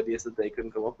come up with ideas that they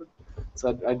couldn't come up with.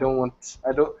 So I don't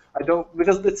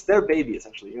because it's their baby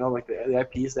essentially, like the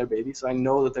IP is their baby, so I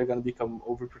know that they're going to become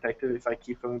overprotective if I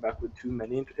keep coming back with too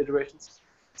many iterations.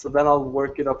 So then I'll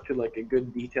work it up to like a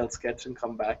good detailed sketch and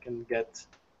come back and get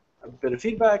a bit of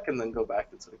feedback and then go back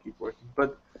and sort of keep working.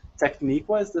 But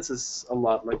technique-wise, this is a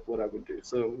lot like what I would do.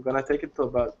 So I'm going to take it to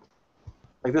about,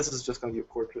 like this is just going to be a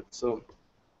portrait. So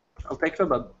I'll take it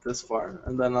about this far,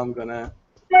 and then I'm going to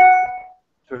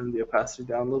turn the opacity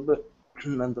down a little bit,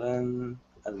 and then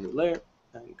add a new layer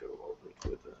and go over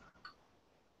with a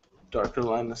darker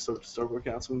line and start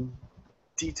working out some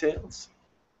details.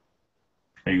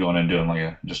 Are you going and doing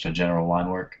like just a general line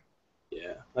work?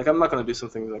 Yeah, like I'm not gonna do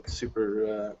something like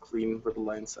super clean with the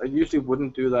lines. I usually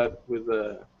wouldn't do that with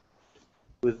a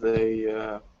with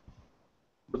a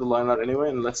line art anyway,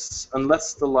 unless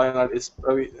the line art is,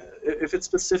 I mean, if it's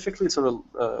specifically sort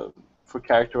of for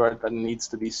character art that needs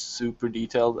to be super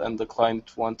detailed and the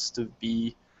client wants to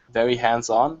be very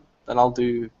hands-on, then I'll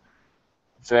do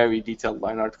very detailed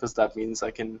line art, because that means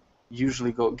I can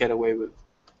usually get away with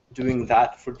doing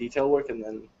that for detail work, and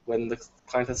then when the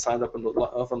client has signed up on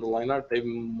the line art, they've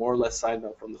more or less signed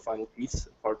up on the final piece,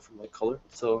 apart from like color.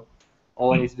 So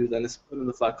all I need to do then is put in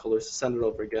the flat colors, send it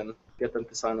over again, get them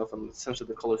to sign off on essentially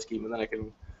the color scheme, and then I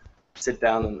can sit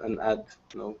down and add,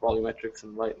 volumetrics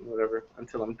and light and whatever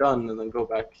until I'm done, and then go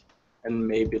back and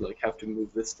maybe like have to move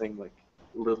this thing like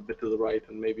a little bit to the right,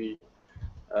 and maybe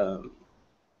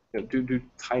do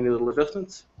tiny little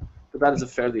adjustments. But that is a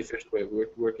fairly efficient way of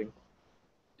working.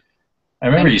 I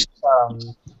remember you.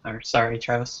 Sorry,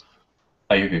 Travis.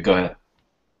 Oh, you're good. Go ahead.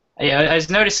 Yeah, I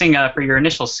was noticing for your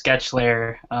initial sketch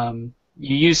layer,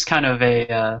 you used kind of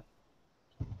a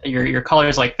your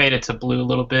colors like faded to blue a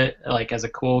little bit, like as a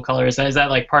cool color. Is that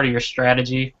like part of your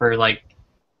strategy for like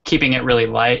keeping it really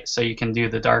light so you can do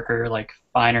the darker, like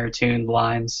finer tuned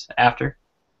lines after?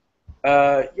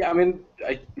 Yeah, I mean,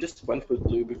 I just went with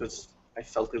blue because I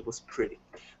felt it was pretty.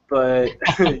 But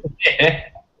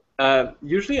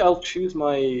usually I'll choose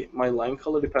my line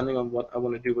color depending on what I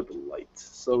want to do with the light.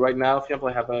 So right now, for example,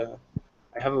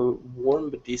 I have a warm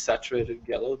but desaturated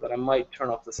yellow that I might turn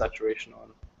off the saturation on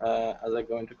as I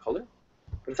go into color.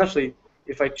 But essentially,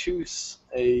 if I choose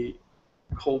a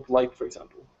cold light, for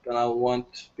example, then I'll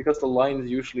want, because the lines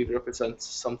usually represent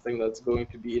something that's going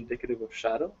to be indicative of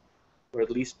shadow, or at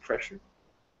least pressure,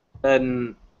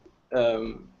 then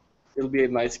it'll be a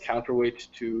nice counterweight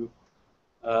to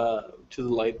the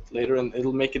light later, and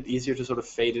it'll make it easier to sort of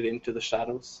fade it into the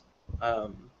shadows.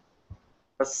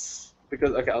 That's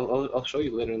because, okay, I'll show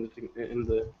you later in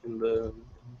the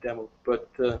demo. But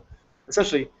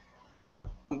essentially,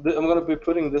 I'm going to be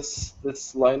putting this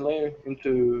line layer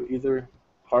into either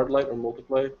hard light or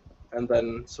multiply, and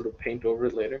then sort of paint over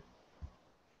it later.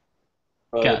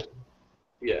 Gotcha.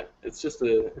 Yeah, it's just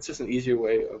an easier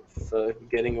way of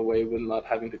getting away with not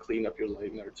having to clean up your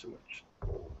lighting art so much.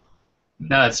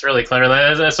 No, it's really clever.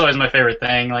 That's always my favorite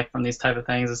thing, like from these type of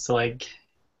things, is to like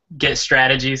get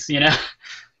strategies,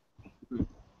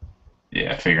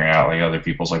 Yeah, figuring out like other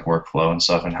people's like workflow and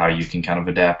stuff, and how you can kind of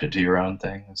adapt it to your own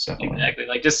thing. It's definitely Exactly.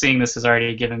 Like just seeing this has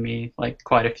already given me like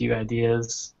quite a few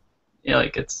ideas. Yeah,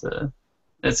 like it's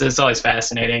always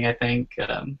fascinating. I think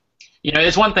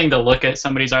it's one thing to look at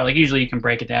somebody's art. Like usually you can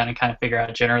break it down and kind of figure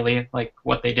out generally like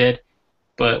what they did,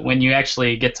 but when you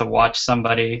actually get to watch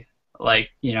somebody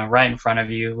like right in front of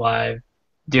you live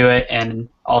do it and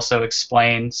also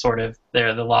explain sort of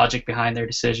the logic behind their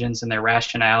decisions and their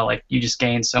rationale, like you just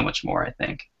gain so much more, I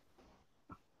think.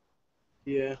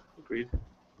 Yeah, agreed.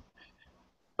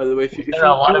 By the way, if there a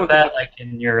lot of that like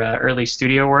in your early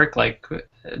studio work, like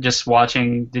just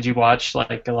watching, did you watch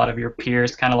like a lot of your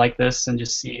peers kind of like this and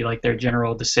just see like their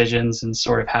general decisions and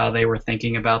sort of how they were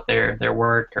thinking about their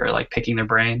work or like picking their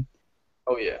brain?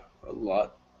 Oh yeah, a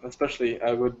lot. Especially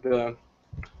I was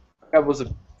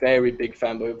a very big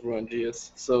fanboy of Ruan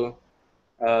Diaz, so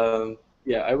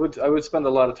yeah, I would spend a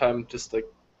lot of time just like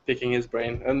picking his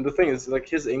brain. And the thing is, like,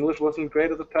 his English wasn't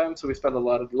great at the time, so we spent a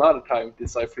lot of time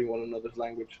deciphering one another's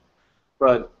language.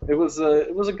 But it was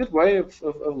a good way of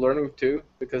learning too,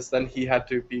 because then he had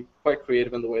to be quite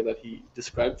creative in the way that he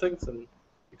described things, and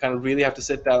you kind of really have to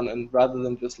sit down and rather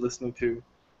than just listening to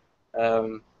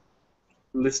the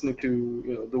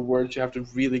words, you have to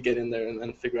really get in there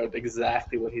and figure out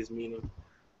exactly what he's meaning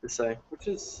to say.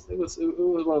 It was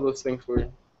one of those things where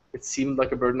it seemed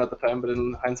like a burden at the time, but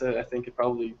in hindsight, I think it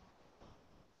probably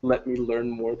let me learn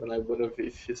more than I would have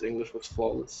if his English was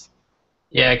flawless.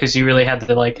 Yeah, because you really had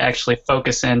to like actually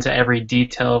focus into every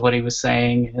detail of what he was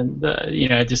saying, and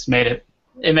it just made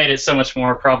it so much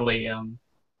more probably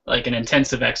like an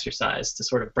intensive exercise to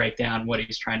sort of break down what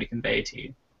he's trying to convey to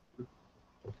you.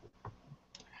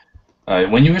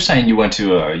 When you were saying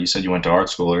you said you went to art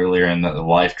school earlier, and that the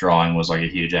life drawing was like a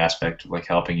huge aspect of like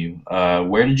helping you.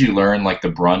 Where did you learn like the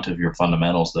brunt of your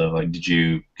fundamentals though? Like, did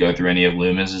you go through any of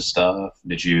Loomis's stuff?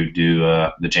 Did you do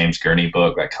the James Gurney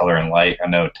book, like Color and Light? I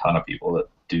know a ton of people that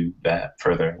do that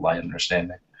for their light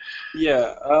understanding.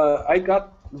 Yeah, I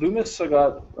got Loomis. I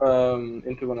got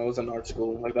into when I was in art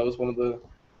school. Like that was one of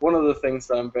the things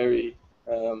that I'm very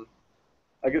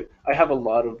I have a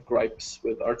lot of gripes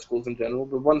with art schools in general,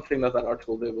 but one thing that art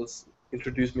school did was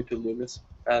introduce me to Loomis,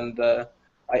 and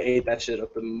I ate that shit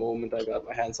up the moment I got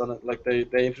my hands on it. Like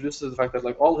they introduced the fact that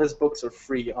like all his books are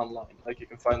free online. Like you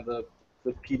can find the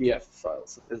PDF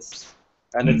files of his,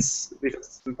 and it's because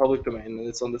it's in public domain, and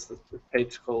it's on this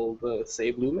page called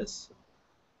Save Loomis.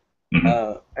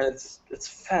 And it's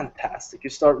fantastic. You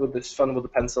start with this fun with the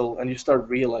pencil, and you start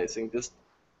realizing just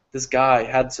this guy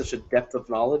had such a depth of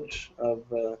knowledge of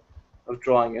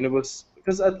drawing, and it was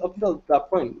because up until that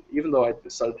point, even though I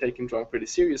started taking drawing pretty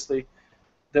seriously,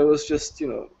 there was just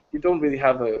you don't really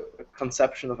have a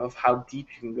conception of how deep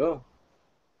you can go,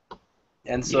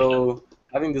 and so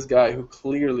having this guy who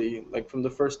clearly, like from the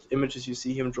first images you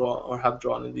see him draw or have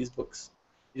drawn in these books,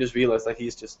 you just realize that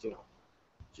he's just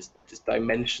just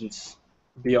dimensions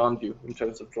beyond you in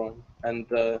terms of drawing, and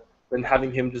then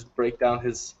having him just break down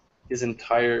his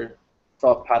entire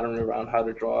thought pattern around how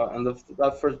to draw, and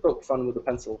that first book, Fun with a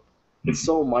Pencil, it's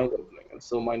so mind-opening and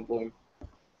so mind-blowing.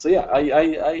 So yeah,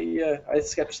 I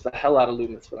sketched the hell out of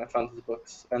Loomis when I found his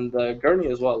books, and Gurney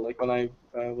as well. Like when I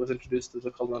was introduced to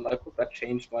the color and light book, that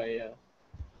changed my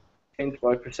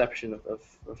perception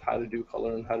of how to do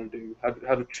color and how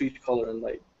to treat color and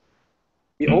light.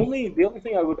 The only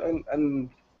thing I would, and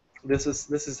this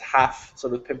is half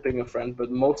sort of pimping a friend, but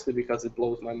mostly because it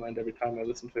blows my mind every time I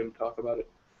listen to him talk about it.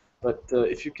 But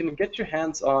if you can get your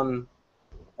hands on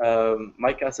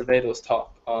Mike Acevedo's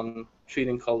talk on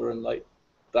treating color and light,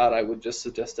 that I would just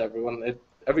suggest to everyone.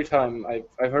 Every time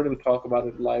I've heard him talk about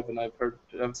it live, and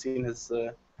I've seen his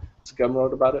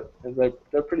Gumroad about it, and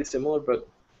they're pretty similar, but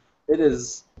it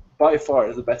is by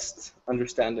far the best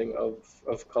understanding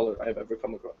of color I've ever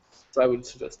come across. So I would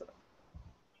suggest that.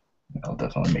 I'll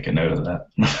definitely make a note of that.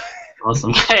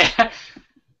 Awesome.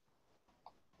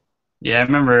 Yeah, I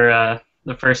remember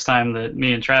the first time that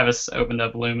me and Travis opened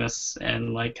up Loomis,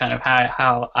 and like kind of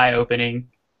how eye-opening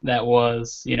that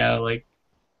was, like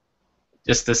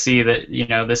just to see that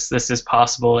this is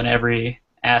possible in every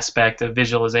aspect of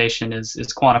visualization is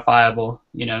quantifiable.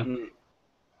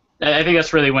 I think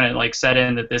that's really when it like set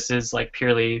in that this is like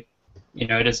purely,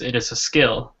 it is a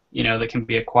skill, that can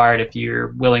be acquired if you're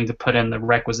willing to put in the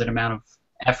requisite amount of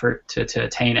effort to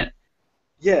attain it.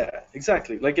 Yeah,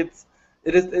 exactly. Like it's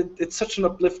such an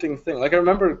uplifting thing. Like I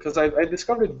remember because I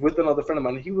discovered it with another friend of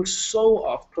mine. He was so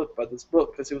off put by this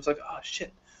book because he was like, oh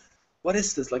shit, what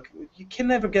is this? Like you can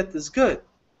never get this good.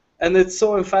 And it's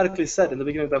so emphatically said in the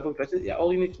beginning of that book that yeah,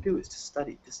 all you need to do is just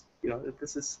study. Just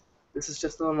this is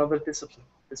just another discipline.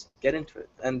 Just get into it.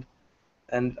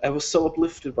 And I was so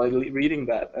uplifted by reading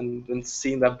that and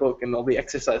seeing that book and all the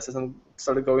exercises and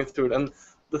started going through it. And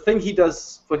the thing he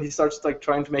does when he starts like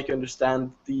trying to make you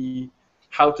understand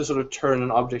how to sort of turn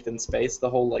an object in space, the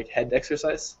whole like head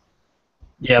exercise.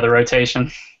 Yeah, the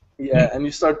rotation. Yeah, and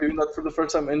you start doing that for the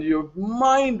first time, and your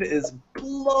mind is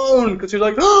blown because you're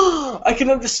like, oh, I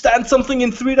can understand something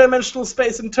in three-dimensional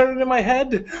space and turn it in my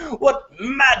head. What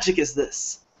magic is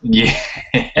this? Yeah.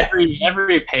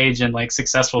 every page in like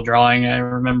Successful Drawing I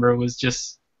remember was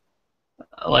just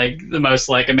like the most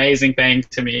like amazing thing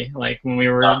to me. Like when we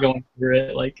were going through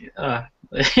it, like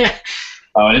yeah.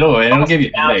 Oh, it'll give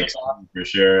you headaches for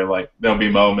sure. Like there'll be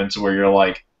moments where you're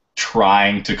like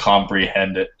trying to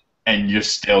comprehend it and you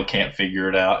still can't figure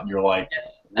it out, and you're like,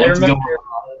 what's going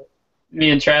on? Me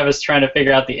and Travis trying to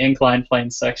figure out the inclined plane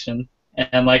section,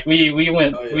 and like we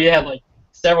had like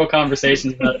several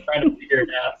conversations about it, trying to figure it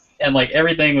out, and like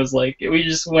everything was like we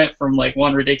just went from like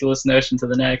one ridiculous notion to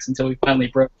the next until we finally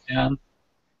broke it down.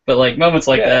 But like moments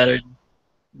like that are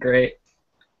great.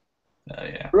 Oh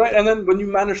yeah. Right, and then when you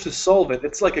manage to solve it,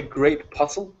 it's like a great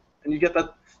puzzle, and you get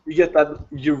that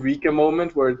eureka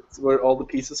moment where all the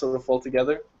pieces sort of fall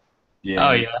together. Yeah.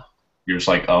 Oh yeah. You're just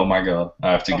like, oh my god,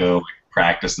 I have to go like,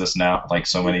 practice this now like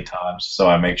so many times, so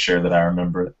I make sure that I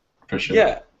remember it for sure.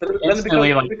 Yeah, but then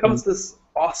it becomes this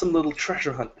awesome little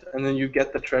treasure hunt, and then you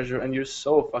get the treasure, and you're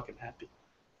so fucking happy.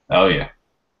 Oh yeah.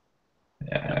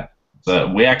 Yeah.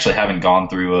 So we actually haven't gone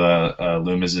through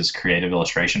Loomis's creative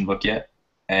illustration book yet,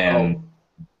 and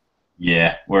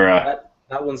yeah, we're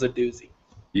that one's a doozy.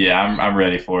 Yeah, I'm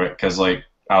ready for it because like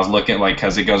I was looking like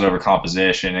because it goes over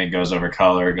composition, it goes over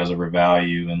color, it goes over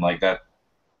value, and like that.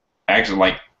 Actually,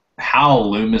 like how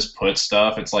Loomis puts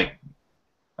stuff, it's like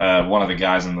one of the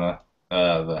guys in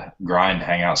the grind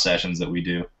hangout sessions that we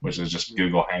do, which is just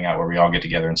Google Hangout where we all get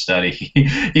together and study.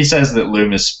 He says that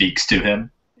Loomis speaks to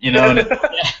him, and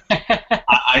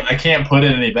I can't put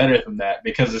it any better than that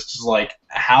because it's just like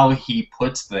how he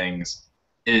puts things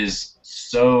is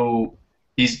so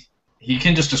he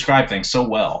can just describe things so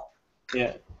well.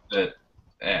 Yeah. That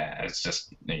it's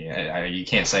just you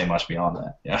can't say much beyond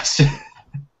that. Yeah.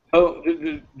 Oh,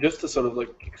 just to sort of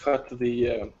like cut to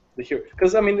the hero,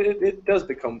 because I mean it does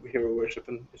become hero worship,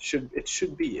 and it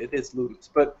should be, it is Loomis,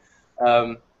 but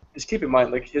um, just keep in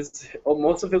mind like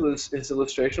most of his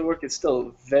illustration work is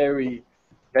still very,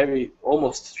 very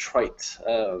almost trite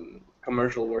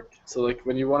commercial work. So like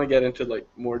when you want to get into like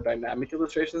more dynamic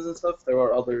illustrations and stuff, there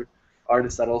are other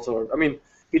artists that also are. I mean,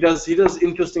 he does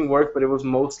interesting work, but it was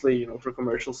mostly for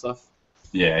commercial stuff.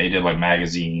 Yeah, he did like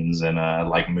magazines and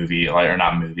like movie, like or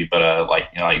not movie, but like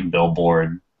like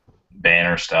billboard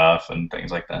banner stuff and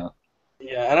things like that.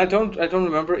 Yeah, and I don't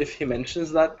remember if he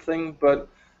mentions that thing, but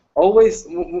always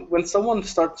when someone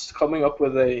starts coming up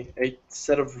with a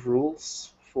set of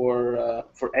rules for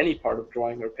any part of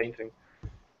drawing or painting,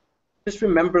 just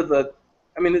remember that.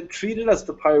 I mean, treat it as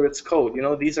the pirate's code.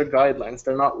 These are guidelines;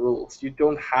 they're not rules. You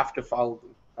don't have to follow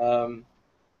them.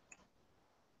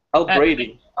 Al I think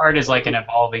Brady. art is like an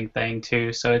evolving thing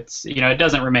too, so it's it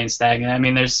doesn't remain stagnant. I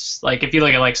mean, there's like if you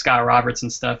look at like Scott Roberts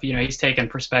and stuff, he's taken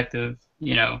perspective,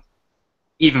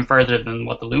 even further than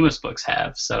what the Loomis books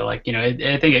have. So like I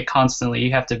think it constantly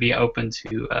you have to be open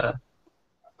to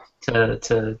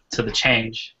the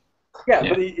change. Yeah, Yeah.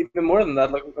 but even more than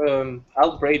that, like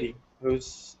Al Brady,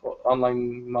 whose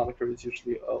online moniker is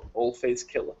usually All Face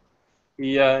Killer.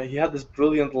 He had this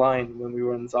brilliant line when we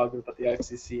were in Zagreb at the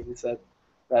IFCC, and he said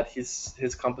that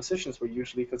his compositions were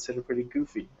usually considered pretty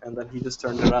goofy, and then he just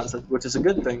turned it around and said, which is a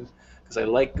good thing, because I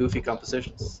like goofy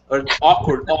compositions or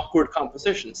awkward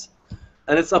compositions.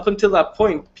 And it's up until that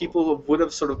point people would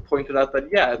have sort of pointed out that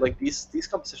yeah, like these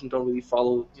compositions don't really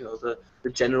follow the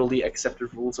generally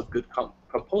accepted rules of good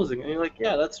composing, and you're like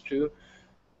yeah, that's true.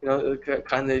 It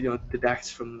kind of deducts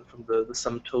from the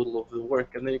sum total of the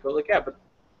work, and then you go like yeah, but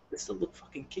they still look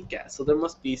fucking kick-ass. So there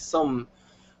must be some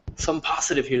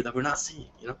positive here that we're not seeing.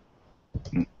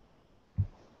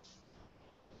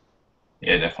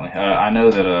 Yeah, definitely. I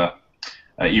know that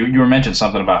you were mentioned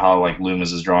something about how like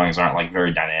Loomis's drawings aren't like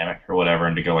very dynamic or whatever,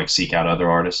 and to go like seek out other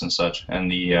artists and such. And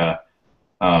the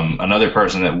another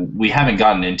person that we haven't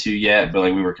gotten into yet, but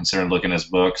like we were considering looking at his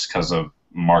books because of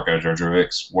Marko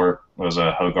Djurdjevic's work was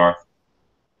Hogarth.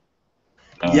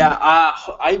 Yeah,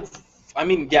 Um, I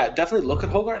mean, yeah, definitely look at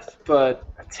Hogarth, but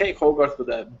take Hogarth with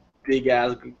a big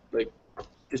ass like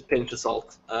just pinch of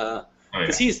salt, oh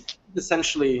because yeah. he's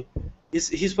essentially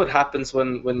he's what happens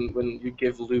when you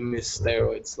give Loomis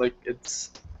steroids. Like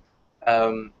it's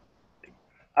um,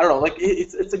 I don't know, like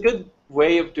it's a good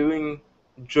way of doing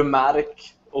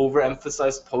dramatic,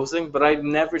 overemphasized posing, but I've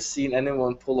never seen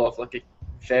anyone pull off like a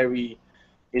very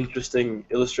interesting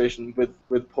illustration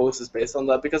with poses based on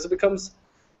that because it becomes.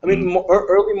 I mean, Mm.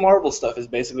 early Marvel stuff is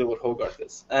basically what Hogarth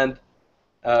is, and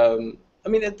I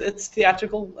mean it's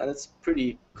theatrical and it's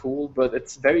pretty cool, but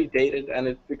it's very dated and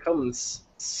it becomes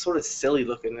sort of silly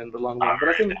looking in the long run. But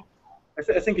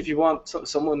I think if you want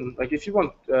someone like if you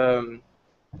want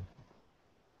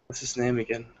what's his name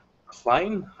again,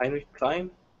 Heinrich Klein,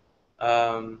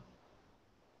 um,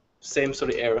 same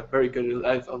sort of era, very good.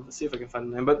 I'll see if I can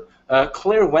find the name. But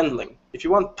Claire Wendling. If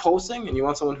you want posing and you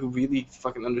want someone who really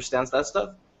fucking understands that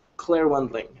stuff, Claire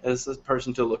Wendling is a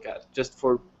person to look at, just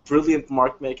for brilliant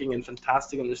mark making and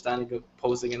fantastic understanding of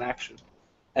posing and action.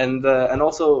 And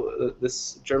also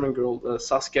this German girl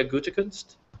Saskia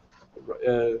Gutekunst.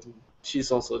 Uh,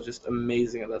 she's also just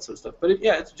amazing at that sort of stuff. But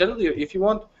yeah, it's generally if you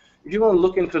want to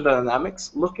look into the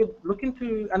dynamics, look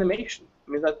into animation.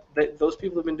 I mean that those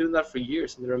people have been doing that for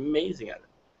years and they're amazing at it.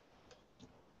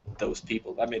 Those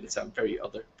people, that made it sound very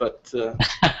other, but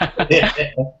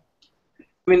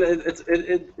I mean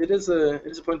it is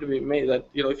a point to be made that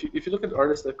if you look at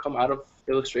artists that come out of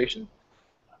illustration,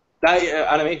 that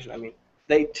animation, I mean,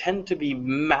 they tend to be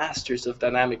masters of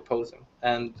dynamic posing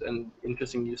and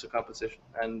interesting use of composition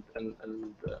and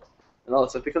all that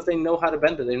stuff because they know how to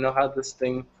bend it. They know how this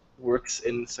thing works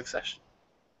in succession.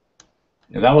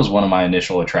 That was one of my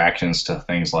initial attractions to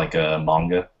things like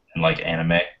manga and like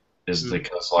anime, is Mm.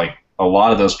 because like a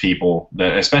lot of those people,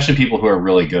 that especially people who are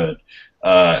really good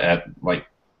at like,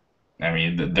 I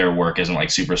mean, their work isn't like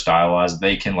super stylized.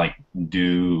 They can like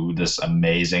do this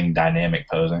amazing dynamic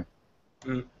posing,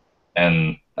 Mm.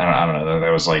 and I don't know. That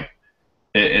was like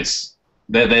it's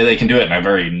they can do it in a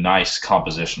very nice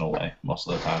compositional way most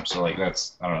of the time. So like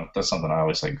that's I don't know. That's something I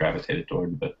always like gravitated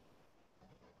toward. But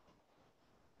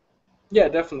Yeah,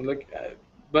 definitely. Like,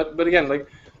 but again, like,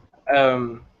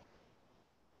 um,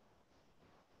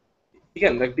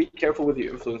 again, like, be careful with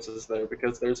your influences there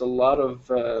because there's a lot of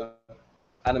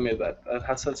anime that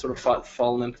has sort of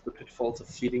fallen into the pitfalls of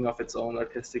feeding off its own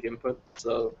artistic input.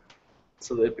 So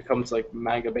that it becomes like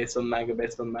manga based on manga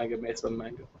based on manga based on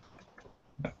manga.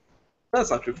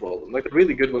 That's not true for all of them. Like the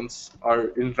really good ones are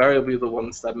invariably the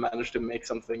ones that manage to make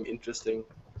something interesting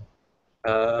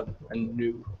and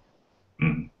new.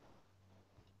 Mm.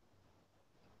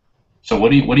 So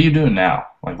what are you doing now?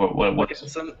 Like what Okay, is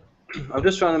it? so I'm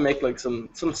just trying to make like some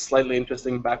slightly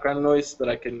interesting background noise that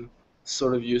I can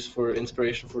sort of use for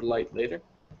inspiration for light later.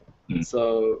 Mm.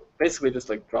 So basically, just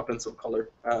like drop in some color.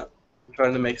 I'm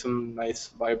trying to make some nice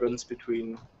vibrance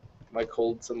between my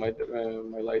colds and my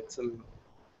lights and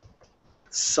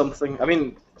something. I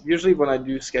mean, usually when I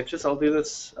do sketches, I'll do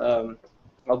this.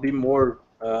 I'll be more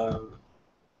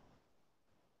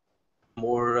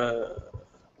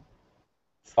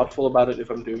thoughtful about it if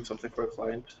I'm doing something for a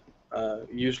client.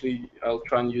 Usually, I'll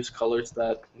try and use colors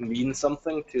that mean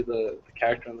something to the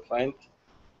character and the client.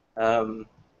 Um,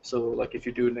 so, like if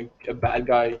you're doing a bad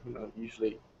guy,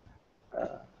 usually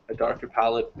a darker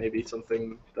palette, maybe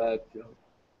something that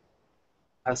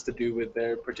has to do with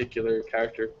their particular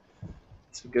character.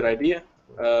 It's a good idea.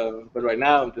 But right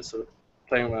now, I'm just sort of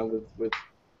playing around with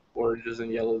oranges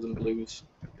and yellows and blues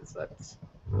because that's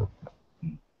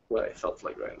what I felt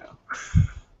like right now.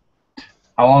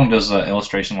 How long does an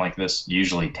illustration like this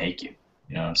usually take you?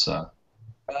 You know, it's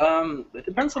It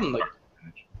depends on like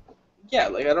yeah,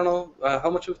 like I don't know how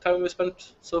much of time we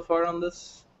spent so far on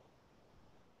this.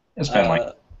 it's been like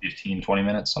Uh, 15, 20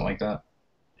 minutes, something like that.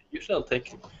 Usually I'll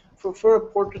take for a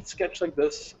portrait sketch like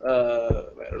this.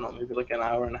 I don't know, maybe like an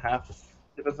hour and a half.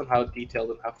 Depends on how detailed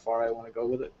and how far I want to go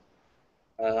with it.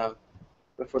 Uh,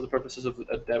 but for the purposes of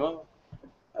a demo,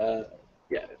 uh,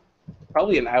 yeah,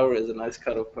 probably an hour is a nice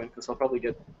cutoff point because I'll probably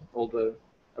get all the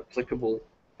applicable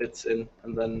bits in,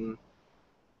 and then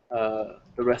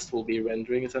the rest will be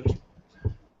rendering essentially.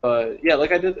 But yeah,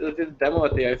 like I did a demo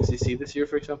at the IFCC this year,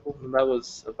 for example, and that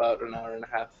was about an hour and a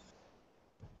half.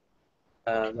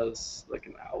 That was like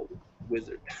an owl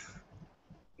wizard.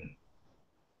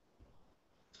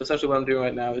 So essentially, what I'm doing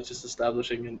right now is just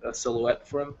establishing a silhouette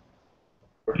for him,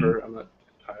 or Mm. her. I'm not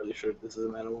entirely sure if this is a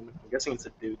man or woman. I'm guessing it's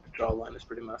a dude. The jawline is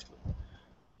pretty masculine.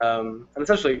 And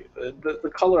essentially,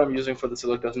 the color I'm using for the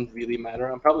silhouette doesn't really matter.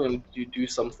 I'm probably going to do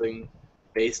something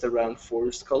based around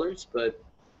forest colors, but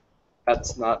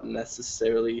that's not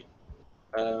necessarily.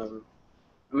 Um,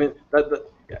 I mean,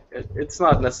 yeah, it's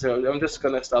not necessarily. I'm just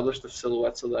going to establish the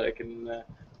silhouette so that I can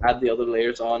add the other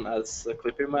layers on as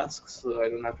clipping masks, so I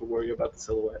don't have to worry about the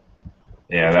silhouette.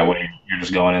 Yeah, Which that I way you're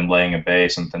just going and laying a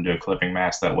base and then do a clipping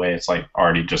mask. That way it's like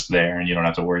already just there and you don't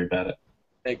have to worry about it.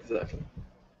 exactly.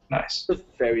 Nice. It's a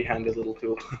very handy little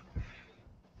tool.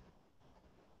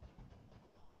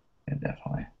 Yeah,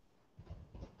 definitely.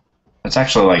 It's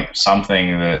actually like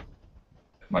something that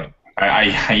like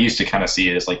I used to kind of see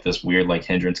it as like this weird like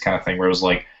hindrance kind of thing where it was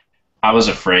like I was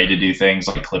afraid to do things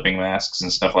like clipping masks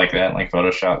and stuff like that, like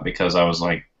Photoshop, because I was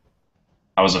like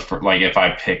like if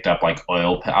I picked up like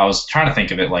I was trying to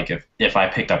think of it like if I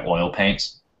picked up oil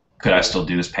paints, could I Yeah. still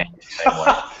do this paint the same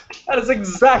way? That is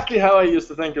exactly how I used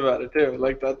to think about it too.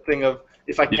 Like that thing of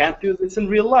if I Yeah, can't do this in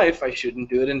real life, I shouldn't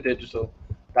do it in digital.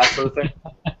 That sort of thing.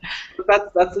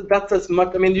 But that's as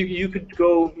much. I mean, you could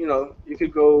go you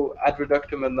could go ad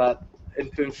reductum in that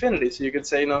into infinity. So you could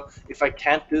say if I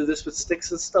can't do this with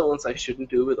sticks and stones, I shouldn't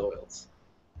do it with oils.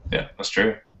 yeah, that's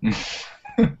true.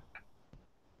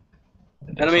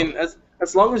 And I Definitely. mean,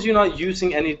 as long as you're not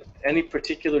using any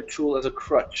particular tool as a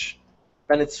crutch,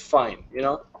 then it's fine.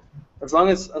 As long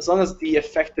as the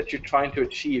effect that you're trying to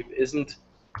achieve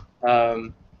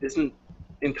um, isn't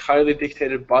entirely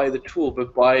dictated by the tool,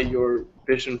 but by your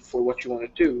vision for what you want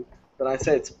to do, then I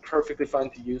say it's perfectly fine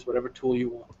to use whatever tool you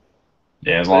want.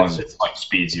 Yeah, as But long it's as it it's like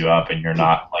speeds you up and you're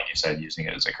not, like you said, using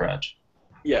it as a crutch.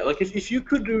 yeah, like if you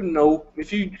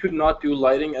could not do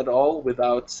lighting at all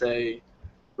without say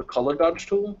the color dodge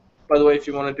tool. By the way, if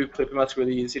you want to do clipping, that's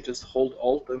really easy. Just hold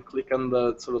Alt and click on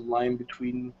the sort of line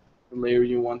between the layer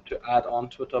you want to add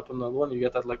onto it up on the other one. You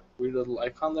get that like weird little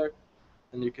icon there,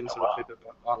 and you can Oh, sort of wow. clip it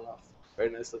on and off. Very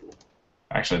nice little.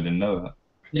 I actually didn't know that.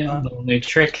 Yeah, Uh, little new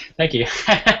trick. Thank you.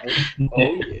 oh,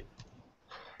 oh yeah.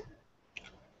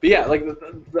 But yeah, like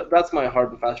that's my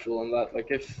hard and fast rule on that.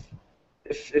 Like if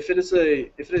it is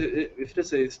if it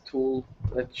is a tool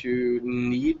that you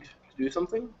need to do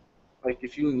something, like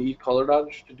if you need color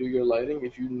dodge to do your lighting,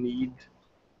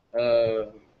 uh,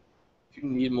 if you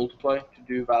need multiply to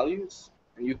do values,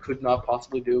 and you could not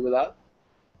possibly do it without,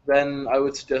 then I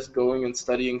would suggest going and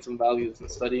studying some values and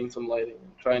studying some lighting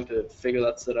and trying to figure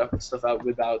that stuff out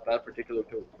without that particular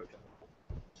tool, for example.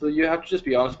 So you have to just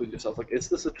be honest with yourself. Like, is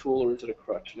this a tool or is it a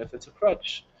crutch? And if it's a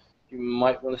crutch, you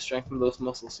might want to strengthen those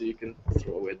muscles so you can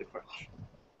throw away the crutch.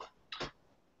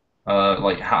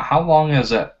 Like how long is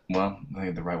that? Well, I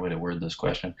think the right way to word this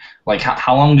question. Like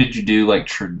how long did you do like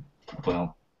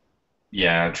Well,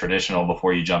 yeah, traditional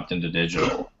before you jumped into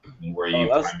digital. Were Oh, you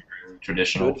that was primarily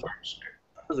traditional good. first?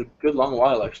 That was a good long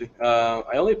while actually. I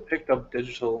only picked up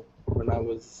digital when I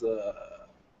was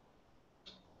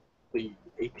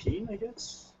 18, I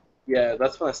guess. Yeah,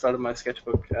 that's when I started my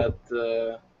sketchbook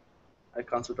at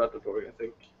concept.org, I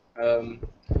think. Um,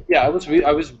 yeah, I was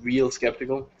real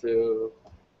skeptical to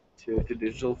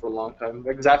digital for a long time,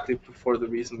 exactly for the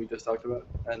reason we just talked about.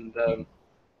 And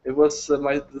it was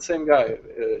the same guy,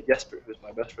 Jesper, who's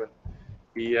my best friend.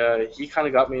 He kind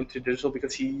of got me into digital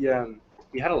because he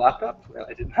had a laptop and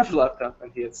I didn't have a laptop,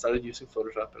 and he had started using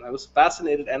Photoshop, and I was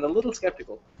fascinated and a little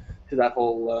skeptical to that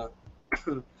whole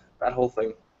that whole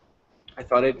thing. I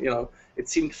thought it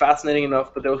seemed fascinating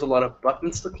enough, but there was a lot of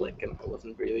buttons to click, and I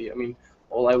wasn't really. I mean,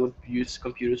 all I would use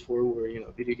computers for were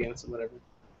video games and whatever.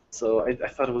 So I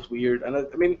thought it was weird, and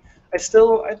I mean, I'm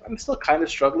still kind of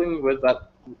struggling with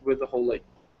that, with the whole like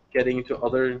getting into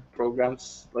other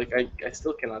programs. Like I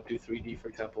still cannot do 3D, for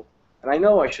example, and I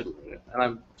know I should learn it.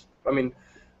 And I mean,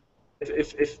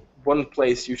 if one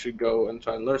place you should go and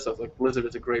try and learn stuff, like Blizzard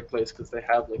is a great place because they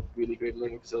have like really great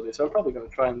learning facilities. So I'm probably going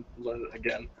to try and learn it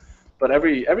again. But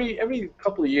every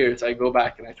couple of years, I go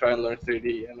back and I try and learn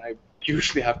 3D, and I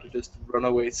usually have to just run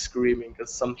away screaming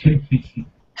because something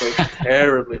goes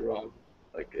terribly wrong.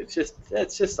 Like it's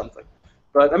just something.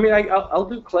 But I mean, I'll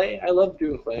do clay. I love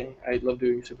doing clay. I love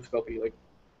doing supersculpting. Like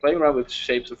playing around with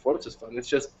shapes and forms is fun. It's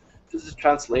just this is a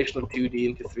translation of 2D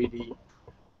into 3D.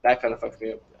 That kind of fucks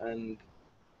me up, and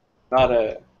not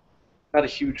a not a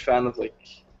huge fan of like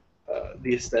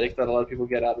the aesthetic that a lot of people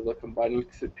get out of like combining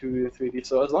 2D and 3D.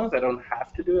 So as long as I don't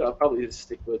have to do it, I'll probably just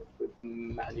stick with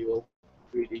manual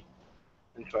 3D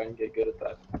and try and get good at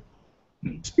that.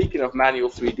 Speaking of manual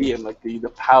 3D and like the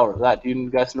power of that, do you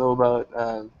guys know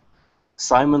about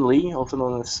Simon Lee, also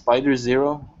known as Spider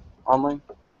Zero, online?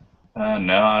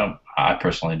 No, I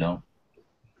personally don't.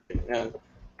 Yeah.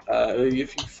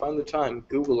 If you find the time,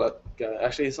 Google that guy.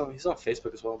 Actually, he's on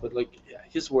Facebook as well. But like, yeah,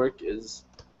 his work is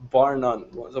bar none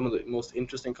some of the most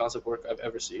interesting concept work I've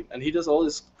ever seen. And he does all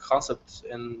his concepts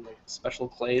in like special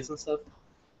clays and stuff.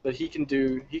 But he can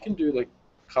do like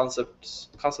concept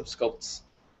sculpts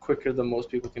quicker than most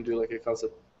people can do like a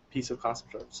concept piece of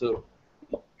concept art. So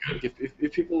like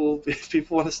if people if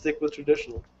people want to stick with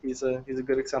traditional, he's a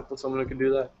good example of someone who can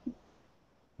do that.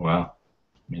 Well,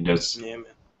 I mean, just Yeah,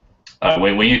 man.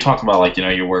 when you talk about like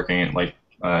you're working at like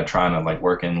trying to like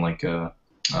work in like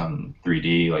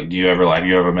 3D, like do you ever like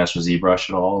you ever mess with ZBrush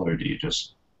at all, or do you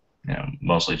just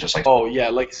mostly just like Oh yeah,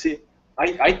 like see,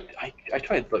 I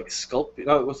tried like sculpt.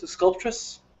 No, it was the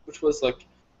Sculptress, which was like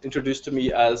introduced to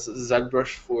me as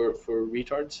ZBrush for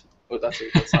retards. Oh, that's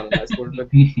not a nice word, but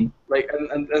like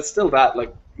and still that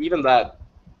like even that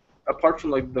apart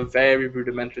from like the very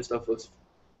rudimentary stuff was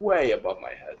way above my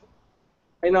head.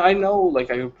 I know like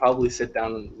I could probably sit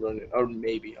down and learn it, or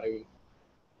maybe I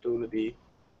don't want to be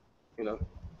you know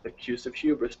accused of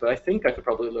hubris, but I think I could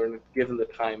probably learn it given the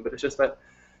time. But it's just that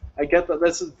I get that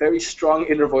there's a very strong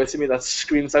inner voice in me that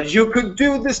screams out, "You could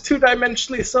do this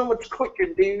two-dimensionally so much quicker,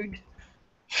 dude."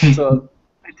 So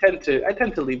I tend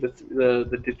to leave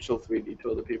the digital 3D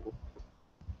to other people.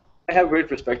 I have great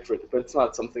respect for it, but it's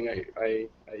not something I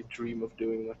dream of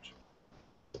doing much.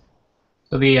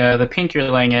 So the pink you're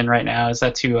laying in right now, is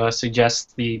that to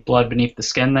suggest the blood beneath the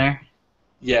skin there?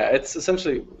 Yeah, it's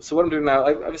essentially so. What I'm doing now,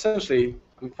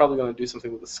 I'm probably going to do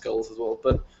something with the skulls as well,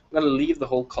 but I'm going to leave the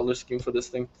whole color scheme for this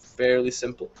thing fairly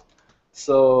simple.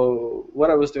 So what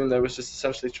I was doing there was just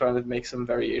essentially trying to make some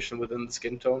variation within the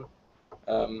skin tone.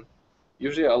 Um,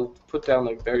 Usually I'll put down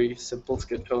like very simple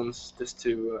skin tones just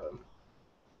to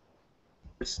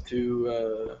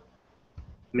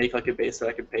make like a base that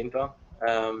I can paint on.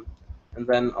 And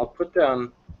then I'll put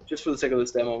down, just for the sake of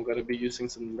this demo, I'm going to be using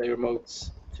some layer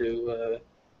modes to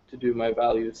do my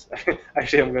values.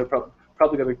 Actually, I'm going to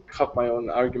probably going to cut my own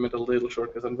argument a little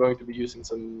short because I'm going to be using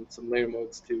some layer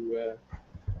modes to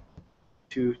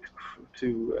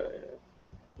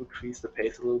increase the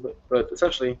pace a little bit. But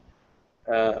essentially,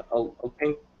 I'll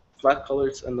paint flat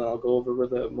colors and then I'll go over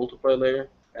with a multiply layer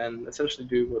and essentially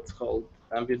do what's called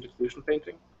ambient occlusion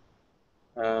painting,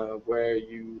 where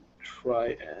you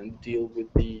try and deal with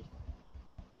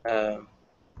uh,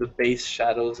 the base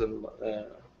shadows and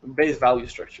base value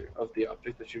structure of the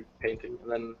object that you're painting.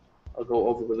 And then I'll go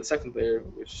over with a second layer,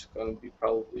 which is going to be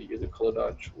probably either color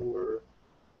dodge or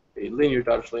a linear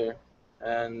dodge layer,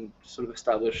 and sort of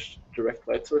establish direct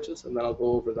light sources. And then I'll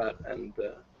go over that and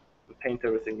paint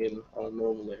everything in on a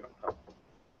normal layer on top.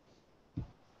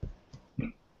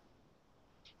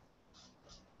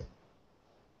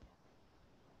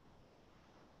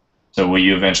 So will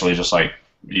you eventually just like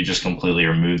you just completely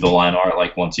remove the line art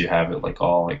like once you have it like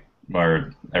all like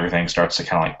where everything starts to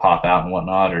kind of like pop out and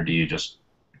whatnot, or do you just,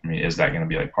 I mean, is that going to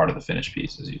be like part of the finished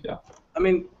piece as you go? I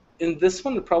mean, in this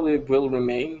one, it probably will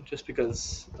remain just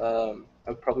because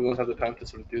I probably won't have the time to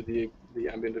sort of do the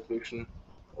ambient occlusion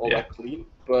all Yeah. that clean.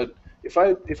 But if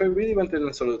I really went in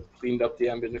and sort of cleaned up the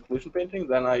ambient occlusion painting,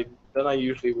 then I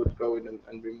usually would go in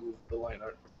and remove the line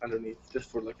art underneath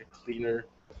just for like a cleaner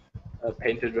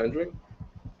painted rendering.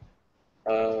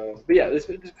 But yeah, it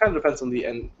kind of depends on the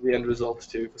end result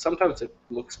too. Because sometimes it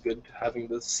looks good having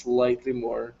this slightly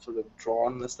more sort of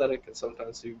drawn aesthetic, and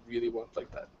sometimes you really want like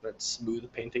that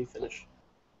smooth painting finish.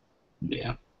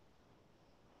 Yeah.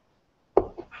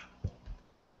 All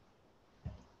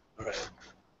right.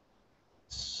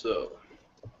 So,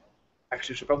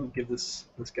 actually, I should probably give this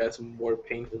guy some more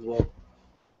paint as well.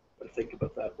 And think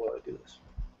about that while I do this.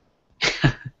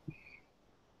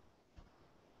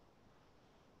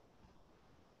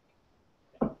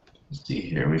 Let's see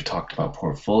here. We've talked about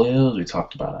portfolios. We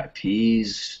talked about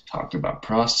IPs. Talked about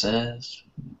process.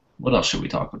 What else should we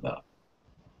talk about?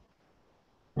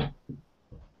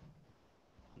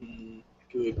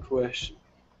 Good question.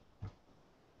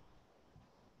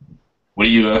 What do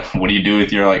you do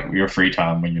with your free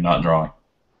time when you're not drawing?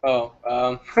 Oh,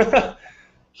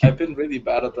 I've been really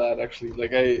bad at that actually.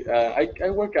 Like I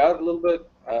work out a little bit,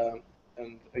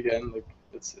 and again, like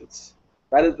it's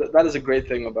that is a great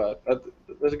thing about that.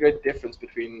 There's a great difference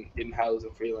between in-house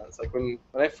and freelance. Like when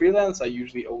I freelance, I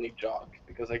usually only jog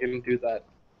because I can do that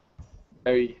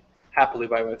very happily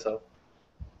by myself.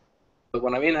 But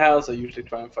when I'm in-house, I usually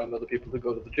try and find other people to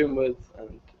go to the gym with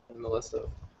and all that stuff.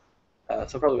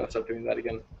 So I'm probably gonna start doing that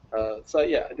again. So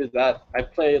yeah, I do that. I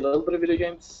play a little bit of video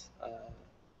games.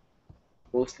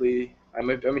 Mostly, I'm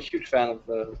a huge fan of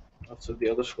sort of the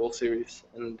Elder Scrolls series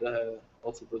and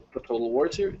also the Total War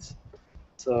series.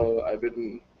 So I've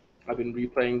been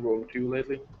replaying Rome 2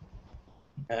 lately.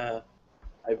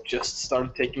 I've just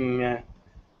started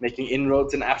making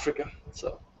inroads in Africa,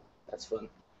 so that's fun.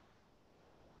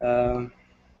 But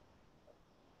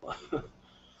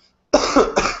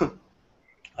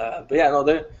yeah, no,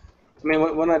 I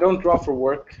mean, when I don't draw for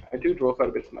work, I do draw quite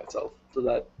a bit for myself. So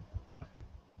that,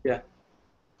 yeah,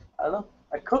 I don't know.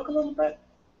 I cook a little bit.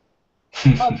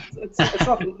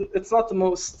 It's not the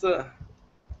most.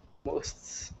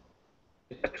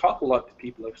 I talk a lot to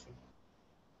people actually.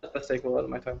 That's taking a lot of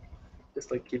my time.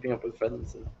 Just like keeping up with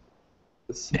friends and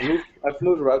I've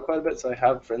moved around quite a bit, so I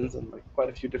have friends on like quite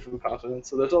a few different continents.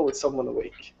 So there's always someone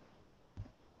awake.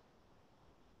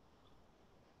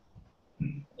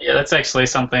 Yeah, that's actually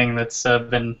something that's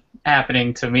been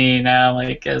happening to me now.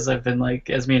 Like as as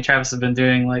me and Travis have been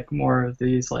doing like more of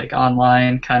these like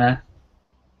online kind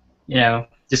of,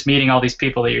 just meeting all these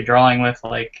people that you're drawing with.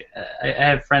 Like I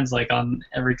have friends like on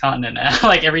every continent now,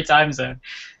 like every time zone.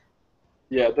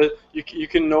 Yeah, you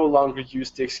can no longer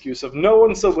use the excuse of no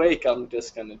one's awake. I'm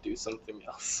just gonna do something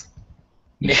else.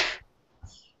 Yeah.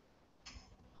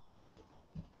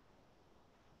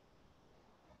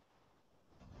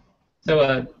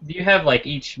 So, do you have like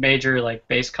each major like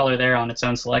base color there on its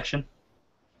own selection?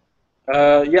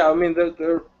 Yeah, I mean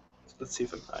they're. Let's see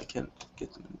if I can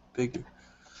get them bigger.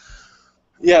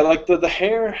 Yeah, like the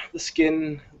hair, the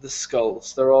skin, the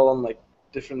skulls, they're all on like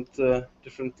different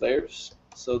layers,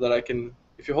 so that I can,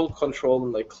 if you hold Control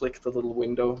and like click the little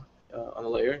window on a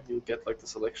layer, you'll get like the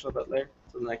selection of that layer.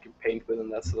 So then I can paint within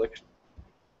that selection.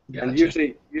 Gotcha. And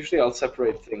usually I'll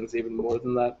separate things even more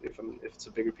than that if it's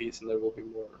a bigger piece and there will be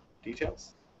more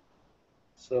details.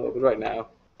 So, but right now,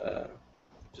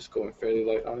 just going fairly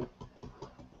light on it.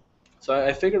 So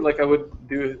I figured like I would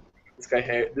do this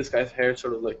guy's hair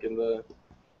sort of like in the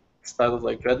style of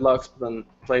like dreadlocks, but then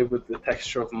play with the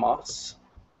texture of moss.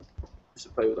 Just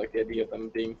to play with like the idea of them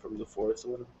being from the forest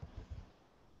or whatever.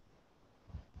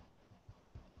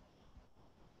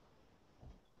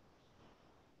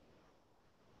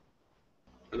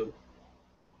 Hello.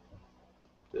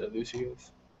 Did I lose you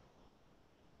guys?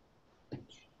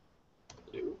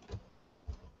 Hello.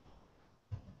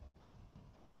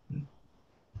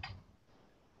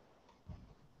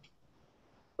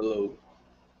 Hello.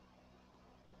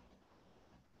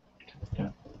 Yeah.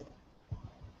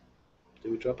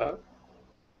 Did we drop out?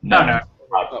 No.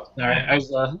 Oh. All right, I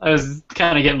was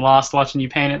kind of getting lost watching you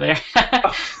paint it there.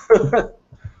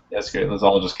 That's great. Let's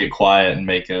all just get quiet and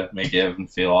make Evan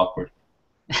feel awkward.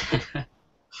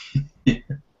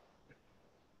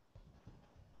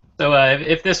 So,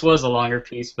 if this was a longer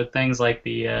piece, with things like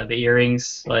the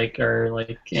earrings, like or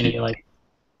like any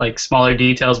like smaller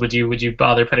details, would you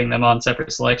bother putting them on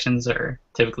separate selections, or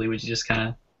typically would you just kind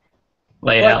of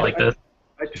lay it out like this?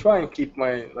 I try and keep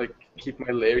my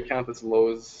layer count as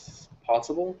low as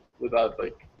possible without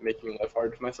like making life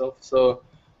hard for myself. So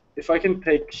if I can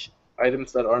take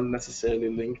items that aren't necessarily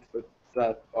linked but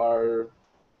that are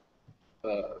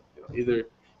either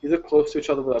close to each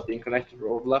other without being connected or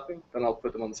overlapping, then I'll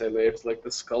put them on the same layers. Like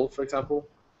the skull, for example,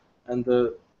 and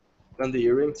the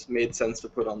earrings made sense to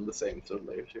put on the same sort of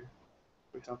layers here,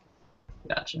 for example.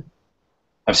 Gotcha.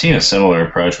 I've seen a similar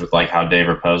approach with like how Dave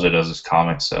Raposa does his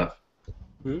comic stuff.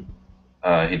 Hmm?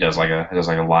 He does like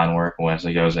a line work when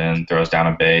he goes in, throws down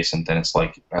a base, and then it's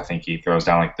like I think he throws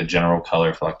down like the general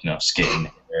color for like skin,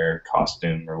 hair,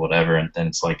 costume, or whatever, and then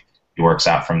it's like he works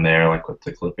out from there like with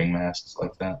the clipping masks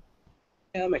like that.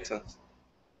 Yeah, that makes sense.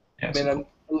 Yeah, I mean,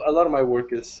 a lot of my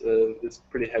work is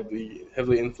pretty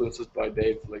heavily influenced by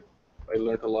Dave. Like, I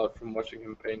learned a lot from watching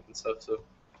him paint and stuff. So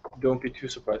don't be too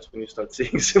surprised when you start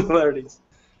seeing similarities.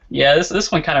 Yeah,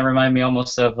 this one kind of reminded me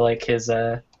almost of like his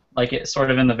like it's sort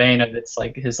of in the vein of it's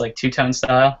like his like two-tone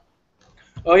style.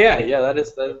 Oh yeah, yeah, that.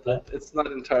 It's not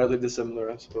entirely dissimilar,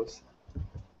 I suppose.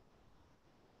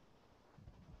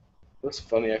 It was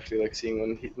funny actually, like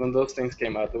seeing when those things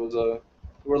came out. There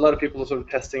were a lot of people sort of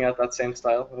testing out that same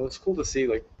style. And it was cool to see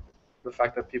like the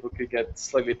fact that people could get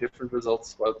slightly different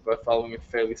results by following a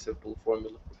fairly simple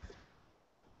formula.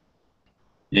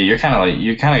 Yeah, you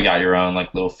kind of got your own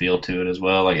like little feel to it as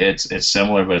well. Like it's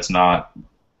similar, but it's not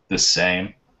the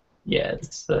same. Yeah,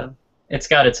 it's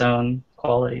got its own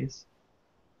qualities.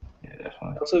 Yeah,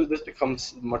 definitely. Also, this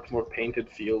becomes much more painted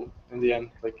feel in the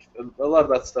end. Like a lot of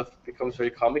that stuff becomes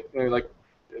very comic. Like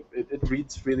it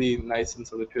reads really nice and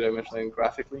sort of two-dimensional and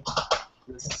graphically.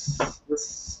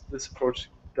 This approach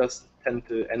does tend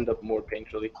to end up more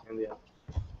painterly in the end.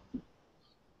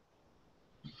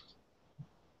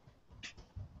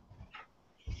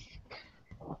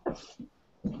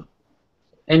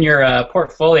 In your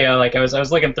portfolio, like I was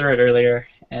looking through it earlier,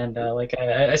 and like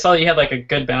I saw that you had like a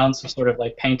good balance of sort of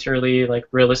like painterly, like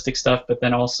realistic stuff, but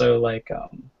then also like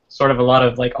sort of a lot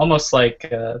of like almost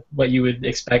like what you would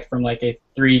expect from like a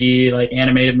 3D like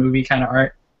animated movie kind of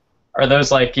art. Are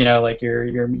those like like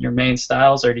your main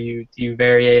styles, or do you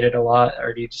variate it a lot,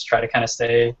 or do you just try to kind of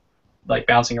stay like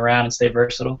bouncing around and stay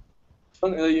versatile?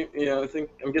 Fun, I think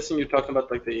I'm guessing you're talking about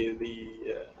like the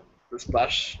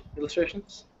splash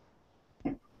illustrations,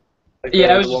 like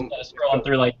Yeah, I was the just one. scrolling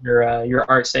through like your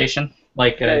art station,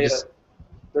 like Yeah, yeah. just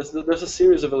There's a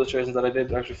series of illustrations that I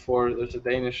did actually for. There's a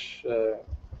Danish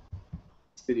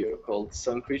studio called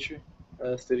Sun Creature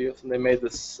Studios, and they made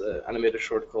this animated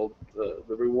short called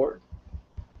The Reward.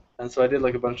 And so I did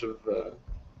like a bunch of the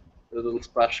little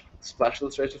splash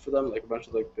illustrations for them, like a bunch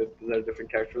of like their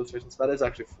different character illustrations. That is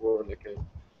actually for like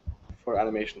for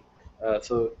animation.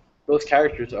 So those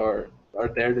characters are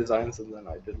their designs, and then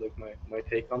I did like my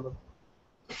take on them.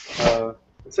 Uh,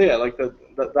 so yeah, like that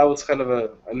was kind of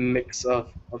a mix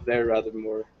of their rather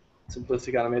more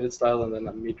simplistic animated style, and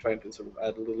then me trying to sort of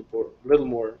add a little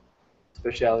more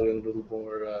speciality and a little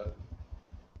more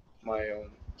my own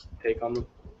take on them.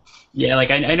 yeah,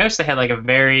 like I noticed they had like a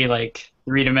very like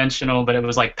three-dimensional, but it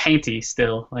was like painty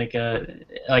still. Like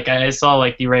I saw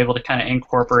like you were able to kind of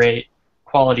incorporate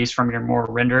qualities from your more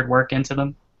rendered work into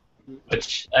them,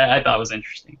 which I thought was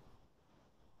interesting.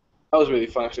 That was really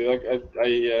fun actually. Like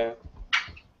I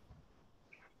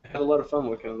had a lot of fun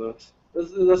working on those.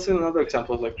 That's another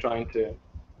example of like trying to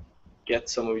get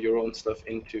some of your own stuff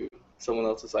into someone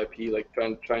else's IP, like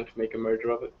trying to make a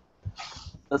merger of it.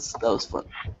 That was fun.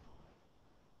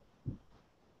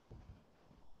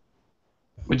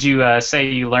 Would you say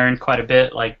you learned quite a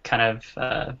bit, like kind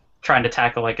of trying to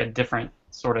tackle like a different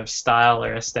sort of style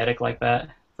or aesthetic like that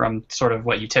from sort of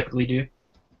what you typically do?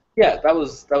 Yeah, that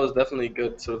was definitely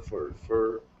good. So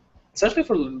for essentially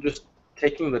for just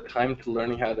taking the time to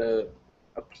learning how to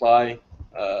apply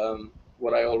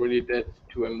what I already did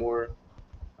to a more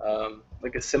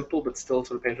like a simple but still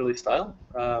sort of painterly style.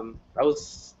 That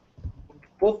was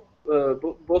both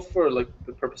for like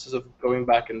the purposes of going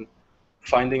back and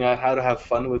finding out how to have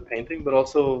fun with painting, but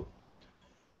also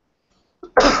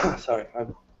sorry,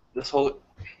 this whole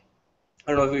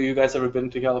I don't know if you guys ever been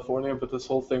to California, but this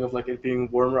whole thing of like it being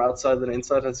warmer outside than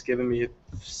inside has given me a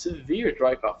severe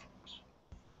dry cough.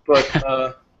 But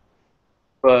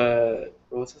what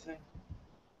was I saying?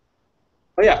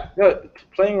 Oh yeah,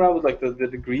 playing around with like the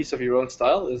degrees of your own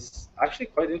style is actually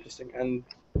quite interesting, and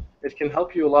it can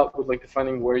help you a lot with like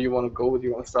defining where you want to go with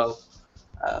your own style,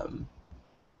 sort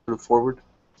of forward.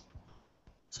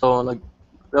 So like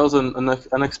that was an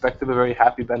unexpected but very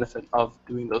happy benefit of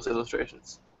doing those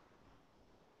illustrations.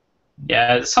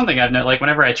 Yeah, it's something I've noticed. Like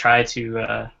whenever I try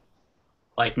to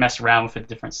like mess around with a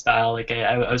different style. Like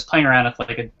I was playing around with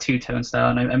like a two-tone style,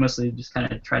 and I mostly just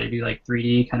kind of try to do like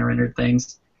 3D kind of rendered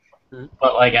things. Mhm.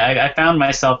 But like I found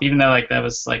myself, even though like that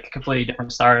was like a completely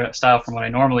different style from what I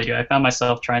normally do, I found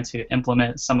myself trying to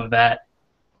implement some of that,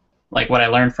 like what I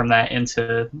learned from that,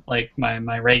 into like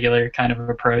my regular kind of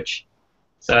approach.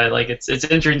 So like it's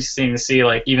interesting to see,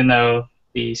 like, even though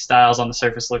the styles on the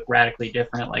surface look radically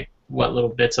different, like what little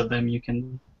bits of them you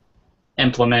can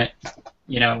implement,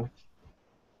 you know,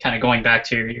 kind of going back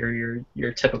to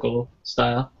your typical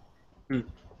style. Hmm.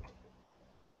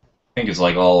 I think it's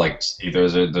like all like either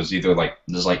there's either like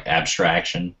there's like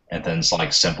abstraction and then it's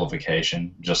like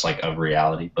simplification, just like of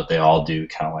reality, but they all do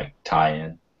kind of like tie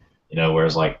in, you know.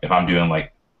 Whereas like if I'm doing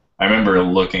like, I remember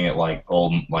looking at like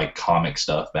old like comic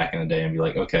stuff back in the day and be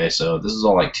like, okay, so this is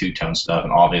all like two-tone stuff,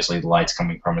 and obviously the light's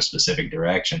coming from a specific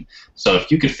direction. So if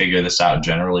you could figure this out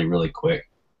generally really quick,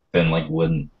 then like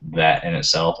wouldn't that in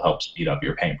itself help speed up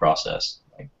your paint process?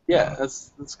 Like, Yeah,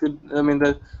 that's good. I mean,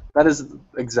 that is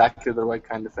exactly the right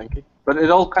kind of thinking. But it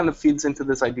all kind of feeds into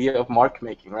this idea of mark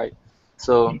making, right?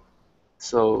 So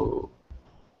so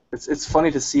it's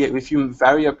funny to see it if you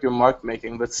vary up your mark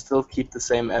making, but still keep the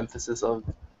same emphasis of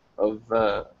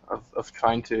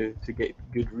trying to get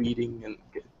good reading and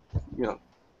get, you know,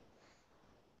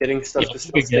 getting Yeah, stuff to you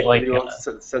still could get stick with like your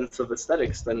own sense of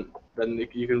aesthetics. Then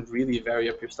you can really vary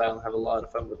up your style and have a lot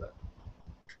of fun with that.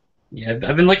 yeah,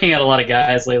 I've been looking at a lot of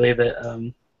guys lately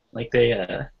that like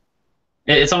they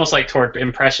it's almost like toward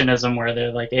impressionism, where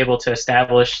they're like able to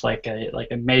establish like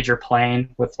a major plane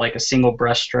with like a single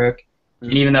brush stroke,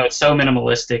 and Mm. even though it's so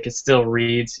minimalistic, it still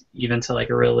reads even to like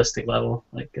a realistic level.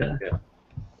 Like Yeah.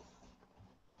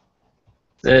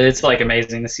 it's like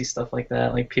amazing to see stuff like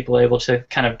that, like people able to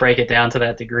kind of break it down to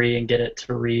that degree and get it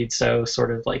to read so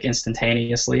sort of like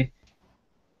instantaneously.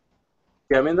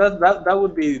 Yeah, I mean that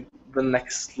would be the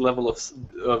next level of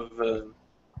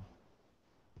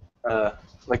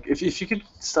like if you could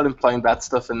start implying that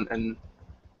stuff in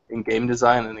game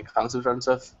design and in concept art and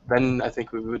stuff, then I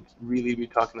think we would really be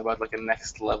talking about like a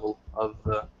next level of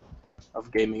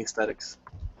gaming aesthetics.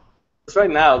 Because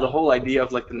right now the whole idea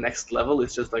of like the next level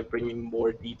is just like bringing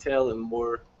more detail and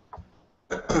more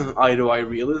eye to eye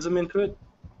realism into it.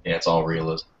 yeah, it's all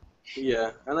realism.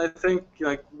 Yeah, and I think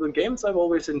like the games I've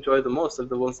always enjoyed the most are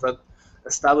the ones that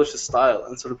establish a style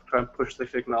and sort of try and push the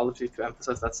technology to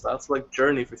emphasize that style. So like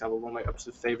Journey, for example, one of my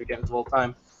absolute favorite games of all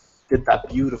time, did that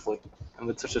beautifully and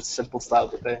with such a simple style,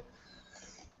 but it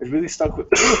really stuck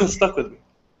with stuck with me.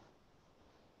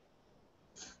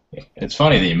 It's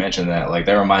funny that you mentioned that. Like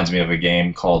that reminds me of a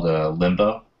game called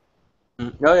Limbo.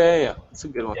 Mm. Oh yeah, it's a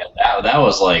good one. Yeah, that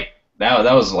was like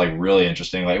that was like really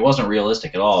interesting. Like it wasn't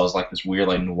realistic at all. It was like this weird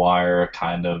like noir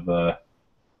kind of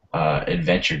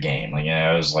adventure game. Like, you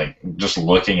know, it was like just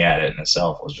looking at it in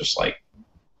itself was just like,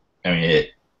 I mean,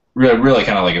 it really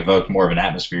kind of like evoked more of an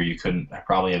atmosphere you couldn't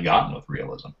probably have gotten with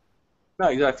realism. No,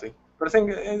 exactly. But I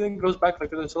think it goes back like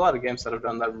there's a lot of games that have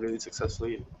done that really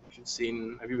successfully. If you've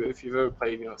seen, if you've ever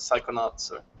played,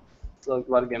 Psychonauts or a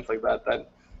lot of games like that,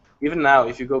 that even now,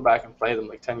 if you go back and play them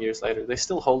like 10 years later, they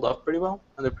still hold up pretty well,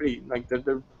 and they're pretty like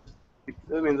they're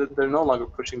I mean they're no longer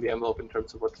pushing the envelope in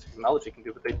terms of what the technology can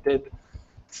do, but they did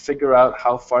figure out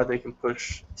how far they can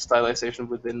push stylization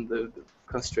within the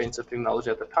constraints of technology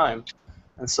at the time.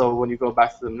 And so when you go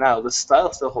back to them now, the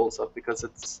style still holds up because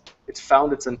it's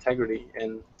found its integrity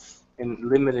in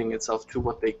limiting itself to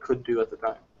what they could do at the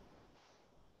time.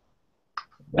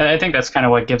 And I think that's kind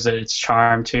of what gives it its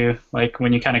charm too. Like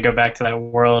when you kind of go back to that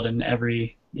world, and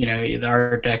every, the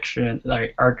art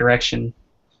direction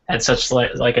had such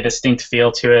like a distinct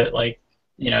feel to it. Like,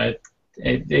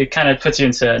 it kind of puts you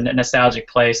into a nostalgic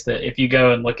place, that if you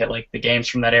go and look at like the games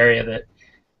from that area that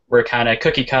were kind of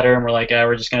cookie cutter, and we're like,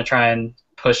 we're just going to try and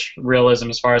push realism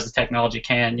as far as the technology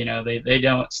can, they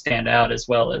don't stand out as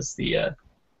well as the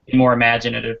more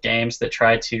imaginative games that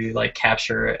try to like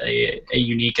capture a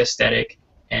unique aesthetic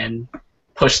and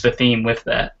push the theme with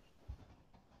that.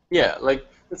 Yeah, like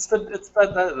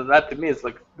that to me is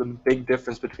like the big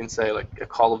difference between, say, like a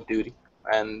Call of Duty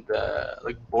and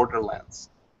like Borderlands.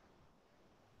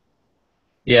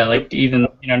 Yeah, like even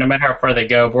no matter how far they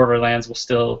go, Borderlands will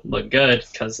still look good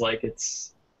because like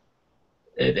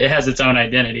it has its own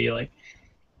identity. Like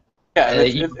Yeah,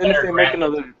 and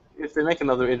if they make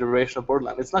another iteration of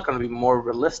Borderlands, it's not going to be more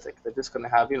realistic. They're just going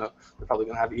to have, they're probably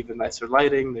going to have even nicer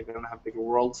lighting. They're going to have bigger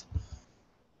worlds.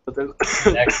 But then,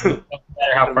 exactly. No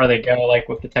matter how far they go, like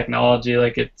with the technology,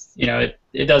 like it's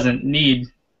it doesn't need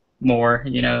more,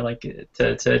 like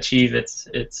to achieve its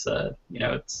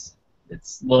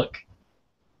look.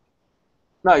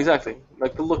 No, exactly.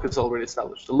 Like the look is already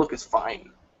established. The look is fine.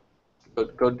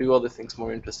 Go do other things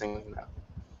more interesting now.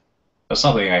 That's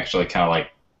something actually kind of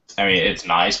like. I mean, it's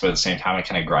nice, but at the same time, it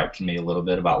kind of griped me a little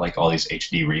bit about like all these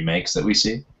HD remakes that we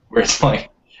see, where it's like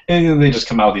and they just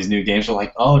come out with these new games. They're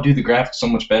like, oh, dude, the graphics so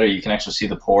much better. You can actually see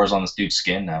the pores on this dude's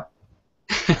skin now.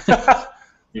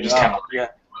 You're just kind of Yeah.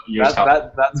 you're just kind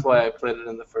of That's why I played it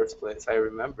in the first place. I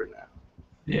remember now.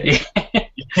 yeah.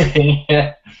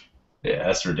 Yeah,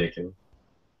 that's ridiculous.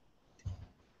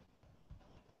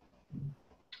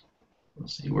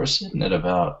 Let's see, we're sitting at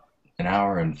about an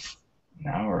hour and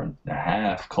a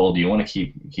half. Cole, do you want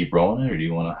to keep rolling it, or do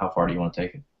you want to? How far do you want to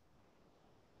take it?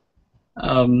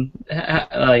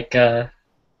 Like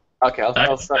Okay,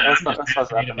 I'll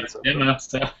start wrapping this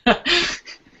up.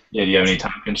 Yeah, do you have any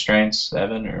time constraints,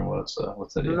 Evan, or what's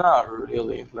the deal? Not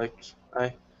really. Like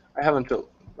I have until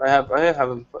I have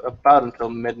about until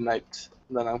midnight.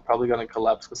 Then I'm probably gonna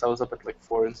collapse because I was up at like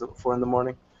 4 in the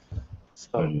morning.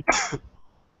 So, Mm.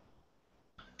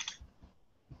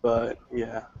 but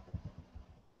yeah,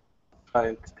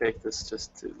 trying to take this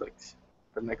just to like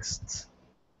the next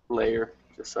layer,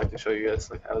 just so I can show you guys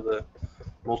like how the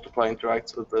multiply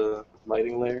interacts with the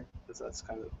lighting layer, because that's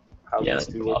kind of how Yeah, these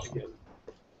that'd two be work awesome. together.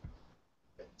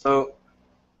 So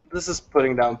this is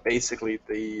putting down basically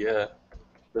the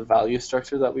value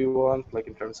structure that we want, like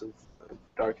in terms of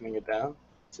darkening it down.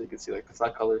 So you can see like the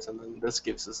flat colors, and then this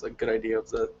gives us a good idea of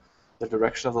the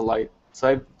direction of the light. So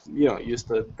I used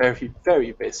a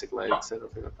very basic lighting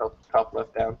setup, top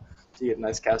left down, so you get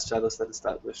nice cast shadows that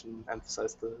establish and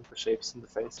emphasize the shapes in the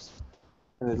face.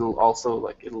 And it'll also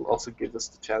give us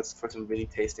the chance for some really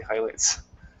tasty highlights.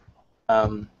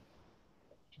 Um,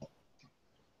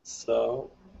 so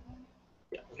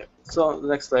yeah, okay. So the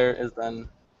next layer is then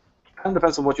kind of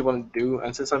depends on what you want to do.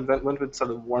 And since I went with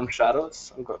sort of warm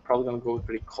shadows, probably going to go with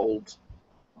pretty cold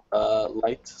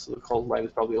light. So the cold light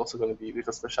is probably also going to be,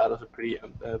 because the shadows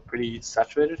are pretty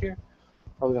saturated here.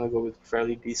 Probably going to go with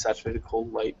fairly desaturated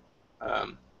cold light.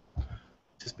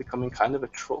 Just becoming kind of a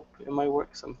trope in my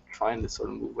work, so I'm trying to sort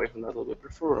of move away from that a little bit.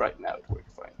 But for right now, it works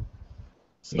fine.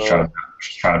 So Just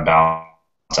trying to balance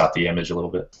out the image a little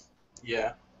bit.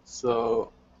 yeah,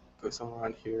 so go somewhere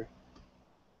around here,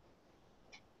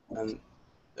 and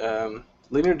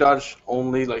linear dodge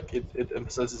only like it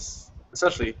emphasizes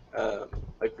essentially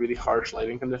like really harsh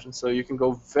lighting conditions. So you can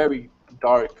go very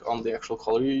dark on the actual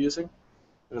color you're using,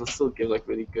 and it'll still give like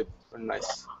really good or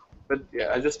nice. But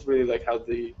yeah, I just really like how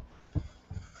the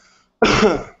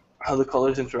how the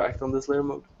colors interact on this layer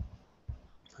mode.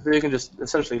 So you can just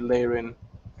essentially layer in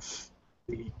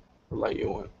the light you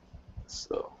want.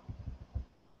 So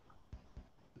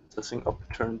adjusting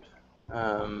upturned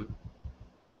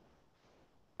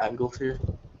angles here.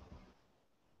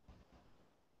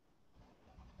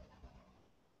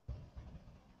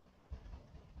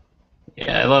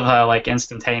 Yeah, I love how like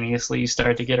instantaneously you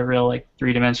start to get a real like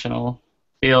three-dimensional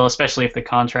feel, especially if the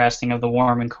contrasting of the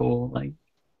warm and cool, like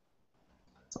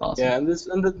it's awesome. Yeah, and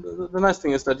the nice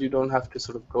thing is that you don't have to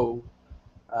sort of go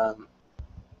um,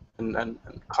 and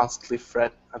constantly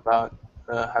fret about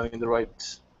having the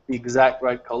exact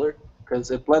right color,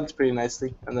 because it blends pretty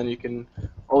nicely, and then you can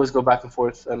always go back and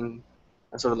forth and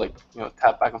sort of like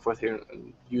tap back and forth here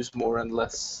and use more and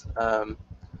less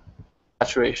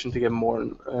saturation to get more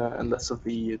and less of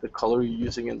the color you're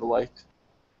using in the light.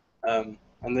 And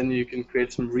then you can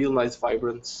create some real nice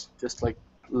vibrance, just like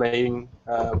laying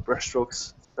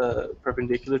brushstrokes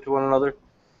perpendicular to one another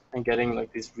and getting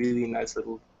like these really nice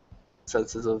little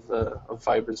senses of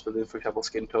vibrance within, for example,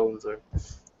 skin tones,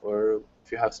 or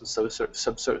if you have some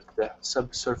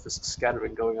subsurface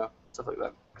scattering going on, stuff like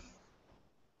that,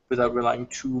 without relying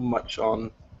too much on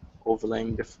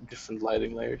overlaying different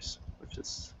lighting layers, which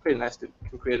is pretty nice. To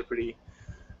can create a pretty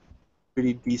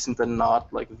decent and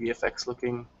not like VFX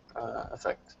looking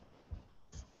effect.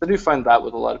 I do find that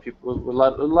with a lot of people, with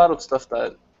a lot of stuff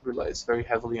that relies very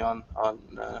heavily on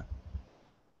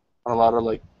a lot of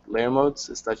like layer modes,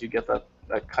 is that you get that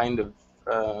kind of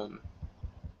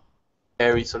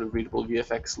very sort of readable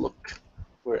VFX look,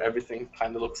 where everything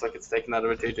kind of looks like it's taken out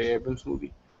of a J.J. Abrams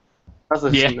movie. Not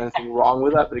that there's Yeah, anything wrong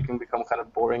with that, but it can become kind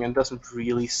of boring and doesn't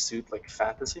really suit like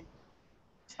fantasy.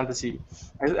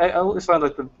 I always find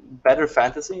like the better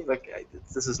fantasy,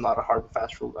 this is not a hard and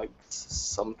fast rule, like it's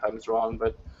sometimes wrong,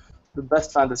 but the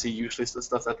best fantasy usually is the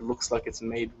stuff that looks like it's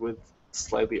made with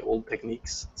slightly old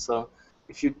techniques. So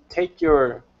if you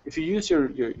use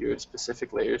your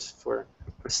specific layers for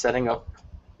setting up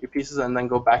your pieces, and then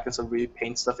go back and sort of really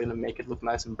paint stuff in and make it look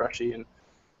nice and brushy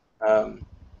um,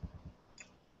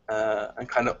 and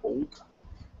kind of old,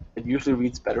 it usually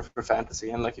reads better for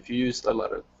fantasy. And like if you use a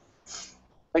lot of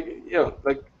like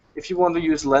if you want to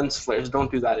use lens flares,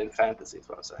 don't do that in fantasy. Is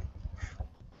what I'm saying.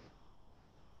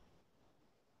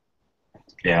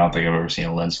 Yeah, I don't think I've ever seen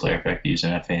a lens flare effect used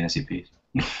in a fantasy piece.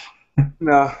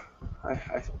 No,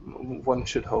 one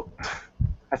should hope.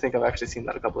 I think I've actually seen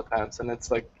that a couple of times, and it's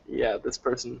like, yeah, this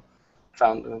person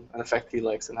found an effect he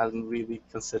likes and hasn't really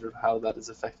considered how that is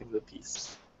affecting the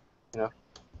piece. You know?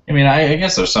 I mean, I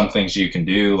guess there's some things you can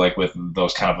do like with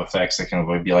those kind of effects that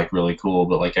can be like really cool,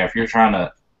 but like if you're trying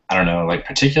to, I don't know, like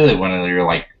particularly when you're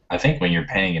like, I think when you're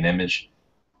painting an image,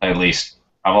 at least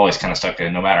I've always kind of stuck to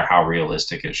it, no matter how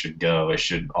realistic it should go, it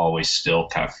should always still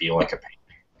kind of feel like a painting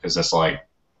because it's like,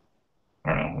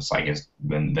 I don't know, it's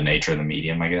the nature of the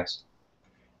medium, I guess.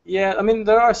 Yeah, I mean,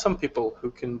 there are some people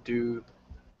who can do,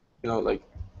 like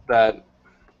that.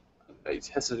 I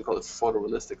hesitate to call it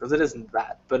photorealistic because it isn't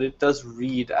that, but it does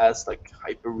read as like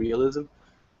hyper realism.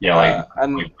 Yeah,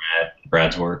 And like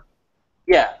Brad's work.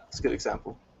 yeah, it's a good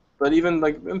example. But even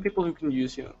like and people who can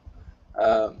use,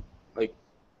 like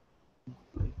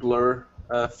blur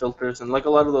filters and like a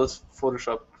lot of those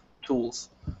Photoshop tools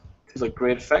to like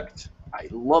great effect. I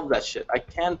love that shit.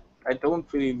 I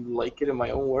don't really like it in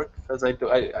my own work because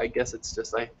I guess it's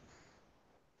just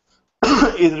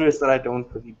either it's that I don't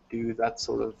really do that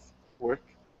sort of work,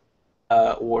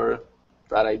 or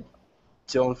that I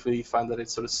don't really find that it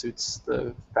sort of suits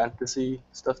the fantasy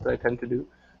stuff that I tend to do.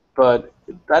 But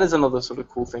that is another sort of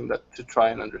cool thing that to try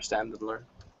and understand and learn.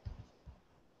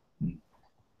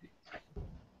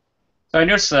 So I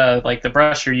noticed like the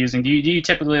brush you're using. Do you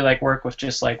typically like work with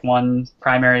just like one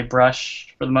primary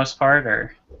brush for the most part,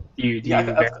 or do Yeah,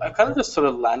 you I've kind of just sort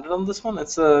of landed on this one.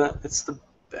 It's not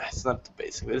the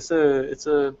basic. It's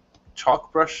a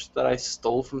chalk brush that I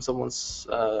stole from someone's.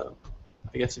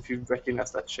 I guess if you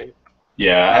recognize that shape.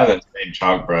 Yeah, I have Uh, that same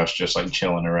chalk brush just like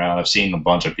chilling around. I've seen a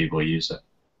bunch of people use it.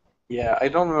 yeah, I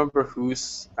don't remember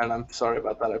whose, and I'm sorry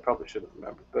about that. I probably should have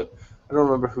remembered, but I don't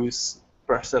remember whose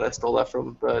brush that I stole that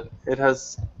from. But it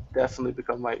has definitely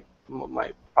become my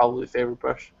probably favorite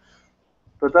brush.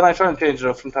 But then I try and change it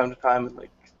up from time to time and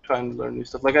like trying to learn new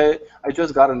stuff. Like I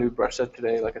just got a new brush set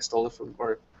today. Like I stole it from,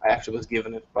 or I actually was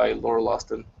given it by Laura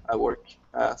Lawson at work.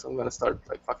 So I'm gonna start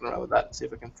like fucking around with that and see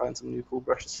if I can find some new cool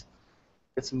brushes.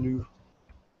 Get some new.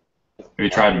 Have you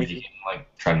Animation.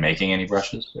 tried making any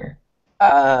brushes? Or?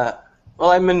 Uh,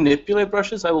 well, I manipulate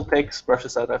brushes. I will take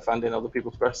brushes that I find in other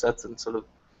people's brush sets and sort of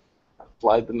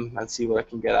apply them and see what I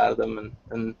can get out of them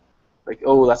and like,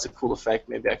 oh, that's a cool effect.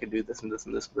 Maybe I could do this and this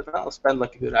and this. But I'll spend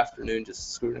like a good afternoon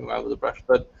just screwing around with a brush.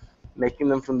 But making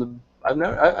them from the, I've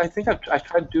never. I think I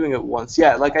tried doing it once.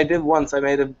 Yeah, like I did once. I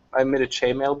made a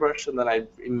chainmail brush and then I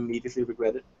immediately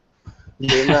regretted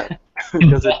doing that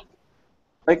because it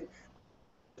like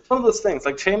it's one of those things.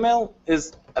 Like chainmail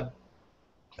is a.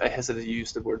 I hesitate to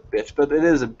use the word bitch, but it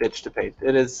is a bitch to paint.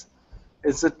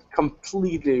 It's a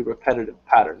completely repetitive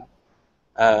pattern,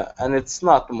 and it's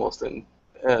not the most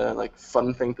like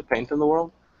fun thing to paint in the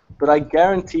world. But I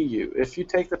guarantee you, if you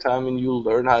take the time and you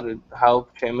learn how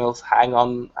chainmails hang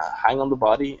on the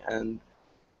body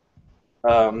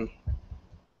um,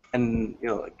 and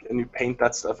like and you paint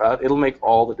that stuff out, it'll make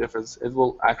all the difference. It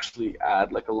will actually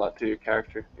add like a lot to your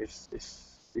character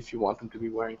if you want them to be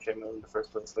wearing chainmail in the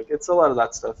first place. Like it's a lot of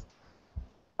that stuff.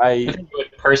 I I think you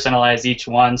would personalize each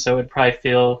one, so it would probably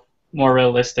feel more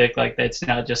realistic. Like it's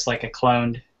not just like a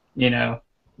cloned,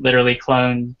 literally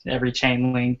cloned every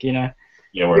chain link. Yeah,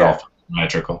 where it all yeah, feels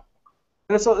symmetrical.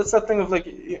 and it's that thing of like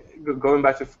going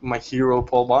back to my hero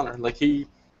Paul Bonner. Like I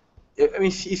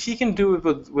mean, if he can do it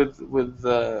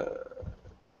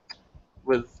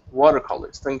with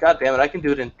watercolors, then goddamn it, I can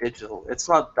do it in digital. It's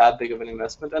not that big of an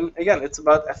investment, and again, it's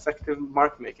about effective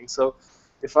mark making. So,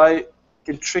 if I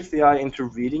can trick the eye into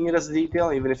reading it as a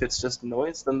detail, even if it's just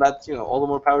noise, then that's all the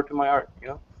more power to my art.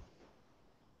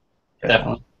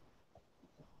 Definitely.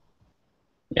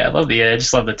 Yeah, I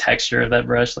just love the texture of that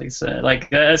brush. Like,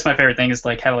 that's my favorite thing is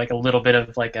like have like a little bit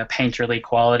of like a painterly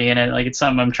quality in it. Like it's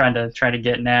something I'm trying to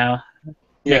get now.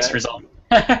 Mixed Yeah, result.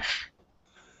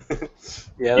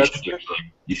 yeah,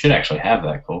 You should actually have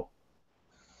that, Cole.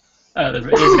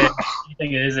 You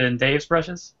think it is in Dave's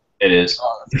brushes? It is.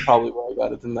 that's probably where I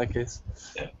got it in that case.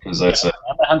 Yeah, because Yeah, that's I'll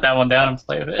have to hunt that one down and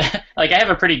play with it. Like I have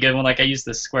a pretty good one. Like I use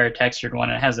the square textured one.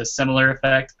 And it has a similar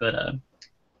effect, but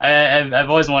I've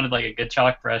always wanted like a good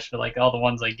chalk brush, but like all the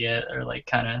ones I get are like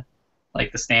kind of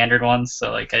like the standard ones.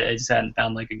 So like I just hadn't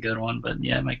found like a good one, but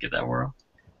yeah, I might give that a whirl.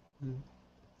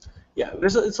 Yeah,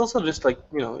 it's also just like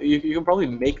you can probably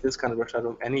make this kind of brush out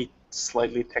of any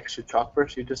slightly textured chalk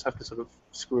brush. You just have to sort of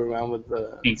screw around with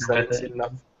the Tinker with settings it.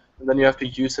 enough, and then you have to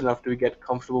use it enough to get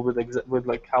comfortable with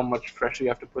like how much pressure you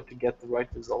have to put to get the right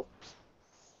result.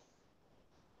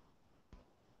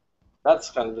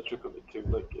 That's kind of the trick of it too.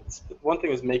 Like it's one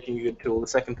thing is making a good tool. The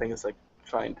second thing is like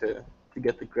trying to to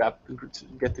get the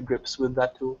grips with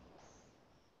that tool.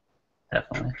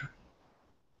 Definitely.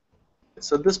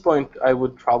 So at this point, I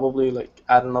would probably like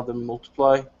add another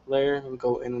multiply layer and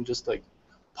go in and just like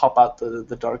pop out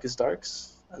the darkest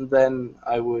darks, and then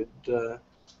I would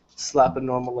slap a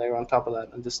normal layer on top of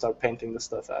that and just start painting the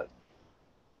stuff out.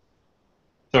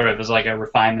 Sort of as like a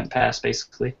refinement pass,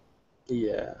 basically.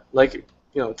 Yeah, like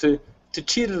to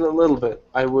cheat it a little bit,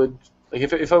 I would like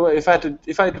if I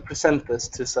had to present this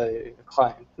to say a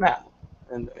client now,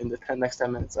 and in the next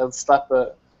 10 minutes, I'd slap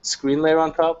a screen layer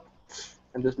on top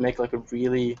and just make like a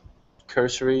really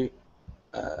cursory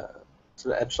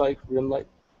sort of edge light, rim light.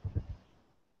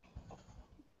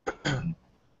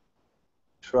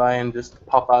 Try and just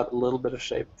pop out a little bit of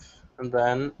shape, and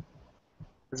then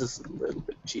this is a little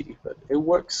bit cheaty, but it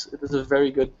works. It is a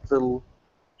very good little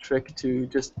trick to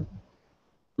just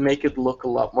make it look a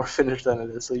lot more finished than it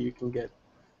is, so you can get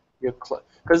your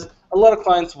because a lot of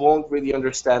clients won't really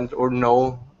understand or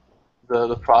know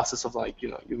the process of like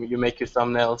you make your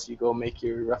thumbnails, you go make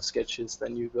your rough sketches,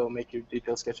 then you go make your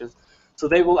detailed sketches. So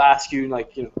they will ask you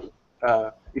like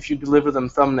if you deliver them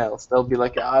thumbnails, they'll be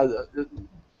like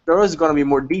there is going to be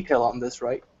more detail on this,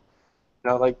 right?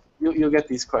 Like you'll get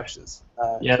these questions.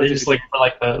 Yeah, they just look for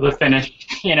like the finish,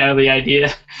 the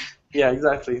idea. Yeah,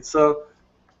 exactly. So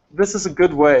this is a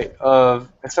good way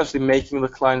of essentially making the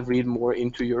client read more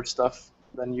into your stuff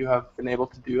than you have been able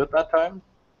to do at that time.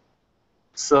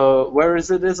 So whereas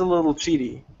it is a little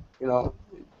cheaty,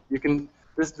 you can.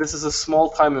 This is a small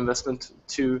time investment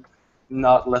to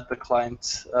not let the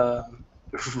client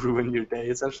ruin your day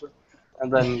essentially,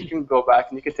 and then you can go back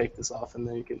and you can take this off, and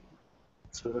then you can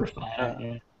sort of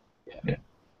yeah.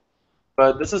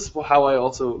 But this is how I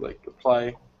also like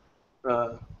apply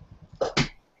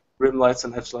rim lights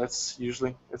and edge lights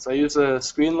usually. I use a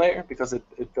screen layer because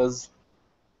it does.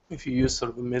 If you use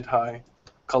sort of a mid-high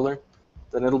color,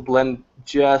 then it'll blend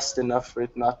just enough for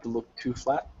it not to look too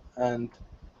flat, and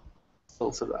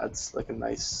still sort of adds like a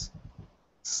nice,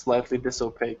 slightly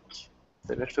disopaque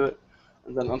finish to it.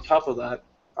 And then on top of that,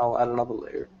 I'll add another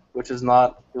layer, which is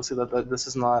not. You'll see that this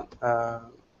is not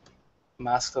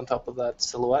masked on top of that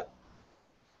silhouette,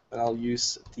 and I'll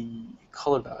use the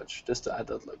color dodge just to add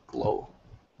that like glow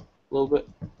a little bit,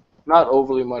 not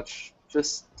overly much,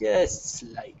 just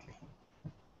slightly.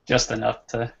 Just enough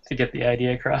to get the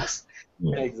idea across.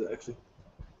 Yeah, exactly.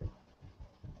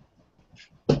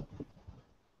 And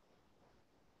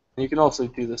you can also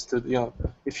do this to,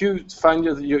 if you find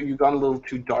you gone a little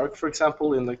too dark, for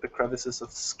example, in like the crevices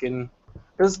of skin,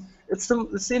 because it's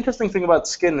the interesting thing about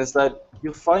skin is that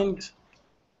you find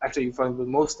with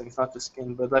most things, not just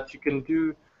skin, but that you can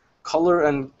do color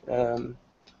and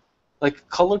like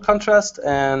color contrast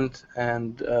and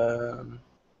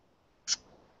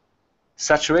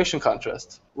saturation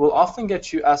contrast will often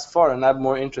get you as far and add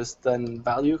more interest than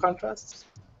value contrast.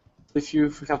 If you,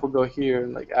 for example, go here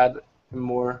and like add a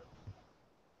more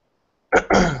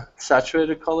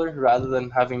saturated color rather than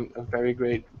having a very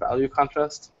great value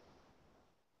contrast,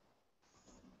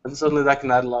 and suddenly that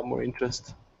can add a lot more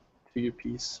interest to your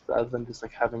piece rather than just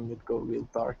like having it go real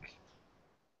dark.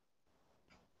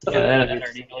 Yeah, that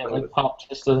already like popped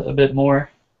just a bit more.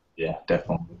 Yeah,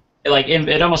 definitely.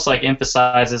 It almost like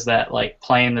emphasizes that like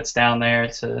plane that's down there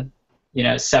to,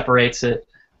 separates it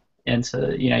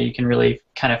into, you can really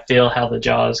kind of feel how the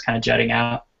jaw is kind of jutting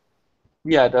out.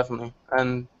 Yeah, definitely,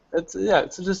 and it's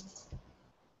just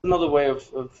another way of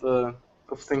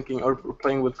thinking or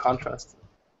playing with contrast,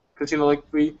 because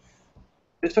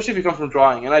especially if you come from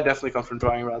drawing, and I definitely come from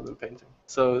drawing rather than painting.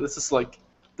 So this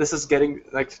is getting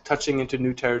like touching into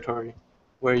new territory,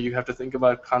 where you have to think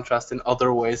about contrast in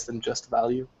other ways than just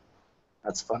value.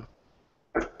 That's fun.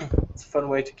 It's a fun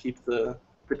way to keep the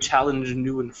challenge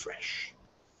new and fresh.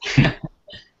 I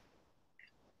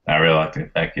really like the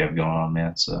effect you have going on,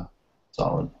 man. It's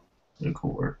solid. Really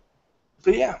cool work.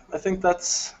 But yeah, I think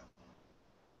that's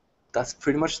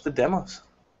pretty much the demos.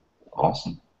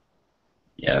 Awesome.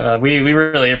 Yeah, we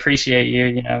really appreciate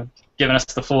you, giving us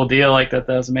the full deal like that.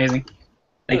 That was amazing.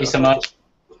 Thank you so much.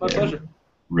 It's my pleasure.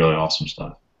 Really awesome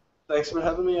stuff. Thanks for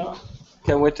having me on.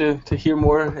 Can't wait to hear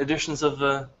more editions of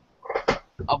the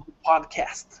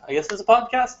podcast. I guess it's a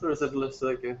podcast, or is it just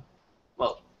like a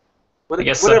I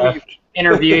guess whatever you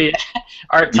interview,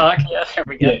 ArtTalk. Yeah, there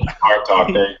we go. Yeah,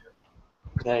 ArtTalk.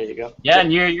 There you go. Yeah,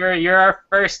 and you're our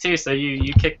first too, so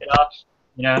you kicked it off.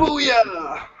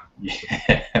 Booyah!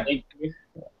 Yeah. Thank you.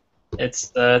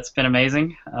 It's been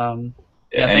amazing.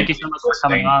 Thank you so much for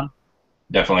coming on.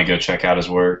 Definitely go check out his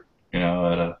work.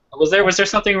 Was there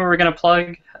something we were gonna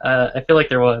plug? I feel like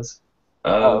there was.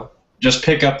 Just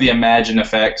pick up the Imagine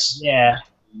Effects. Yeah.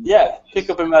 Yeah, pick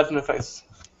up Imagine Effects.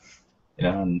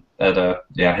 you know, and that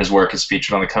yeah, his work is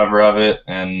featured on the cover of it,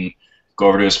 and go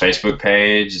over to his Facebook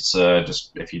page. It's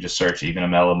just if you just search Even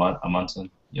Amundsen,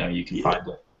 you know, you can find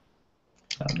it.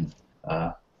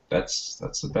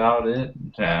 That's about it.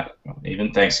 Yeah,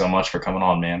 Even, thanks so much for coming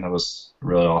on, man. That was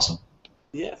really awesome.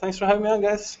 Yeah, thanks for having me on,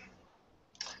 guys.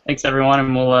 Thanks everyone,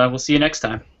 and we'll see you next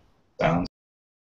time. Sounds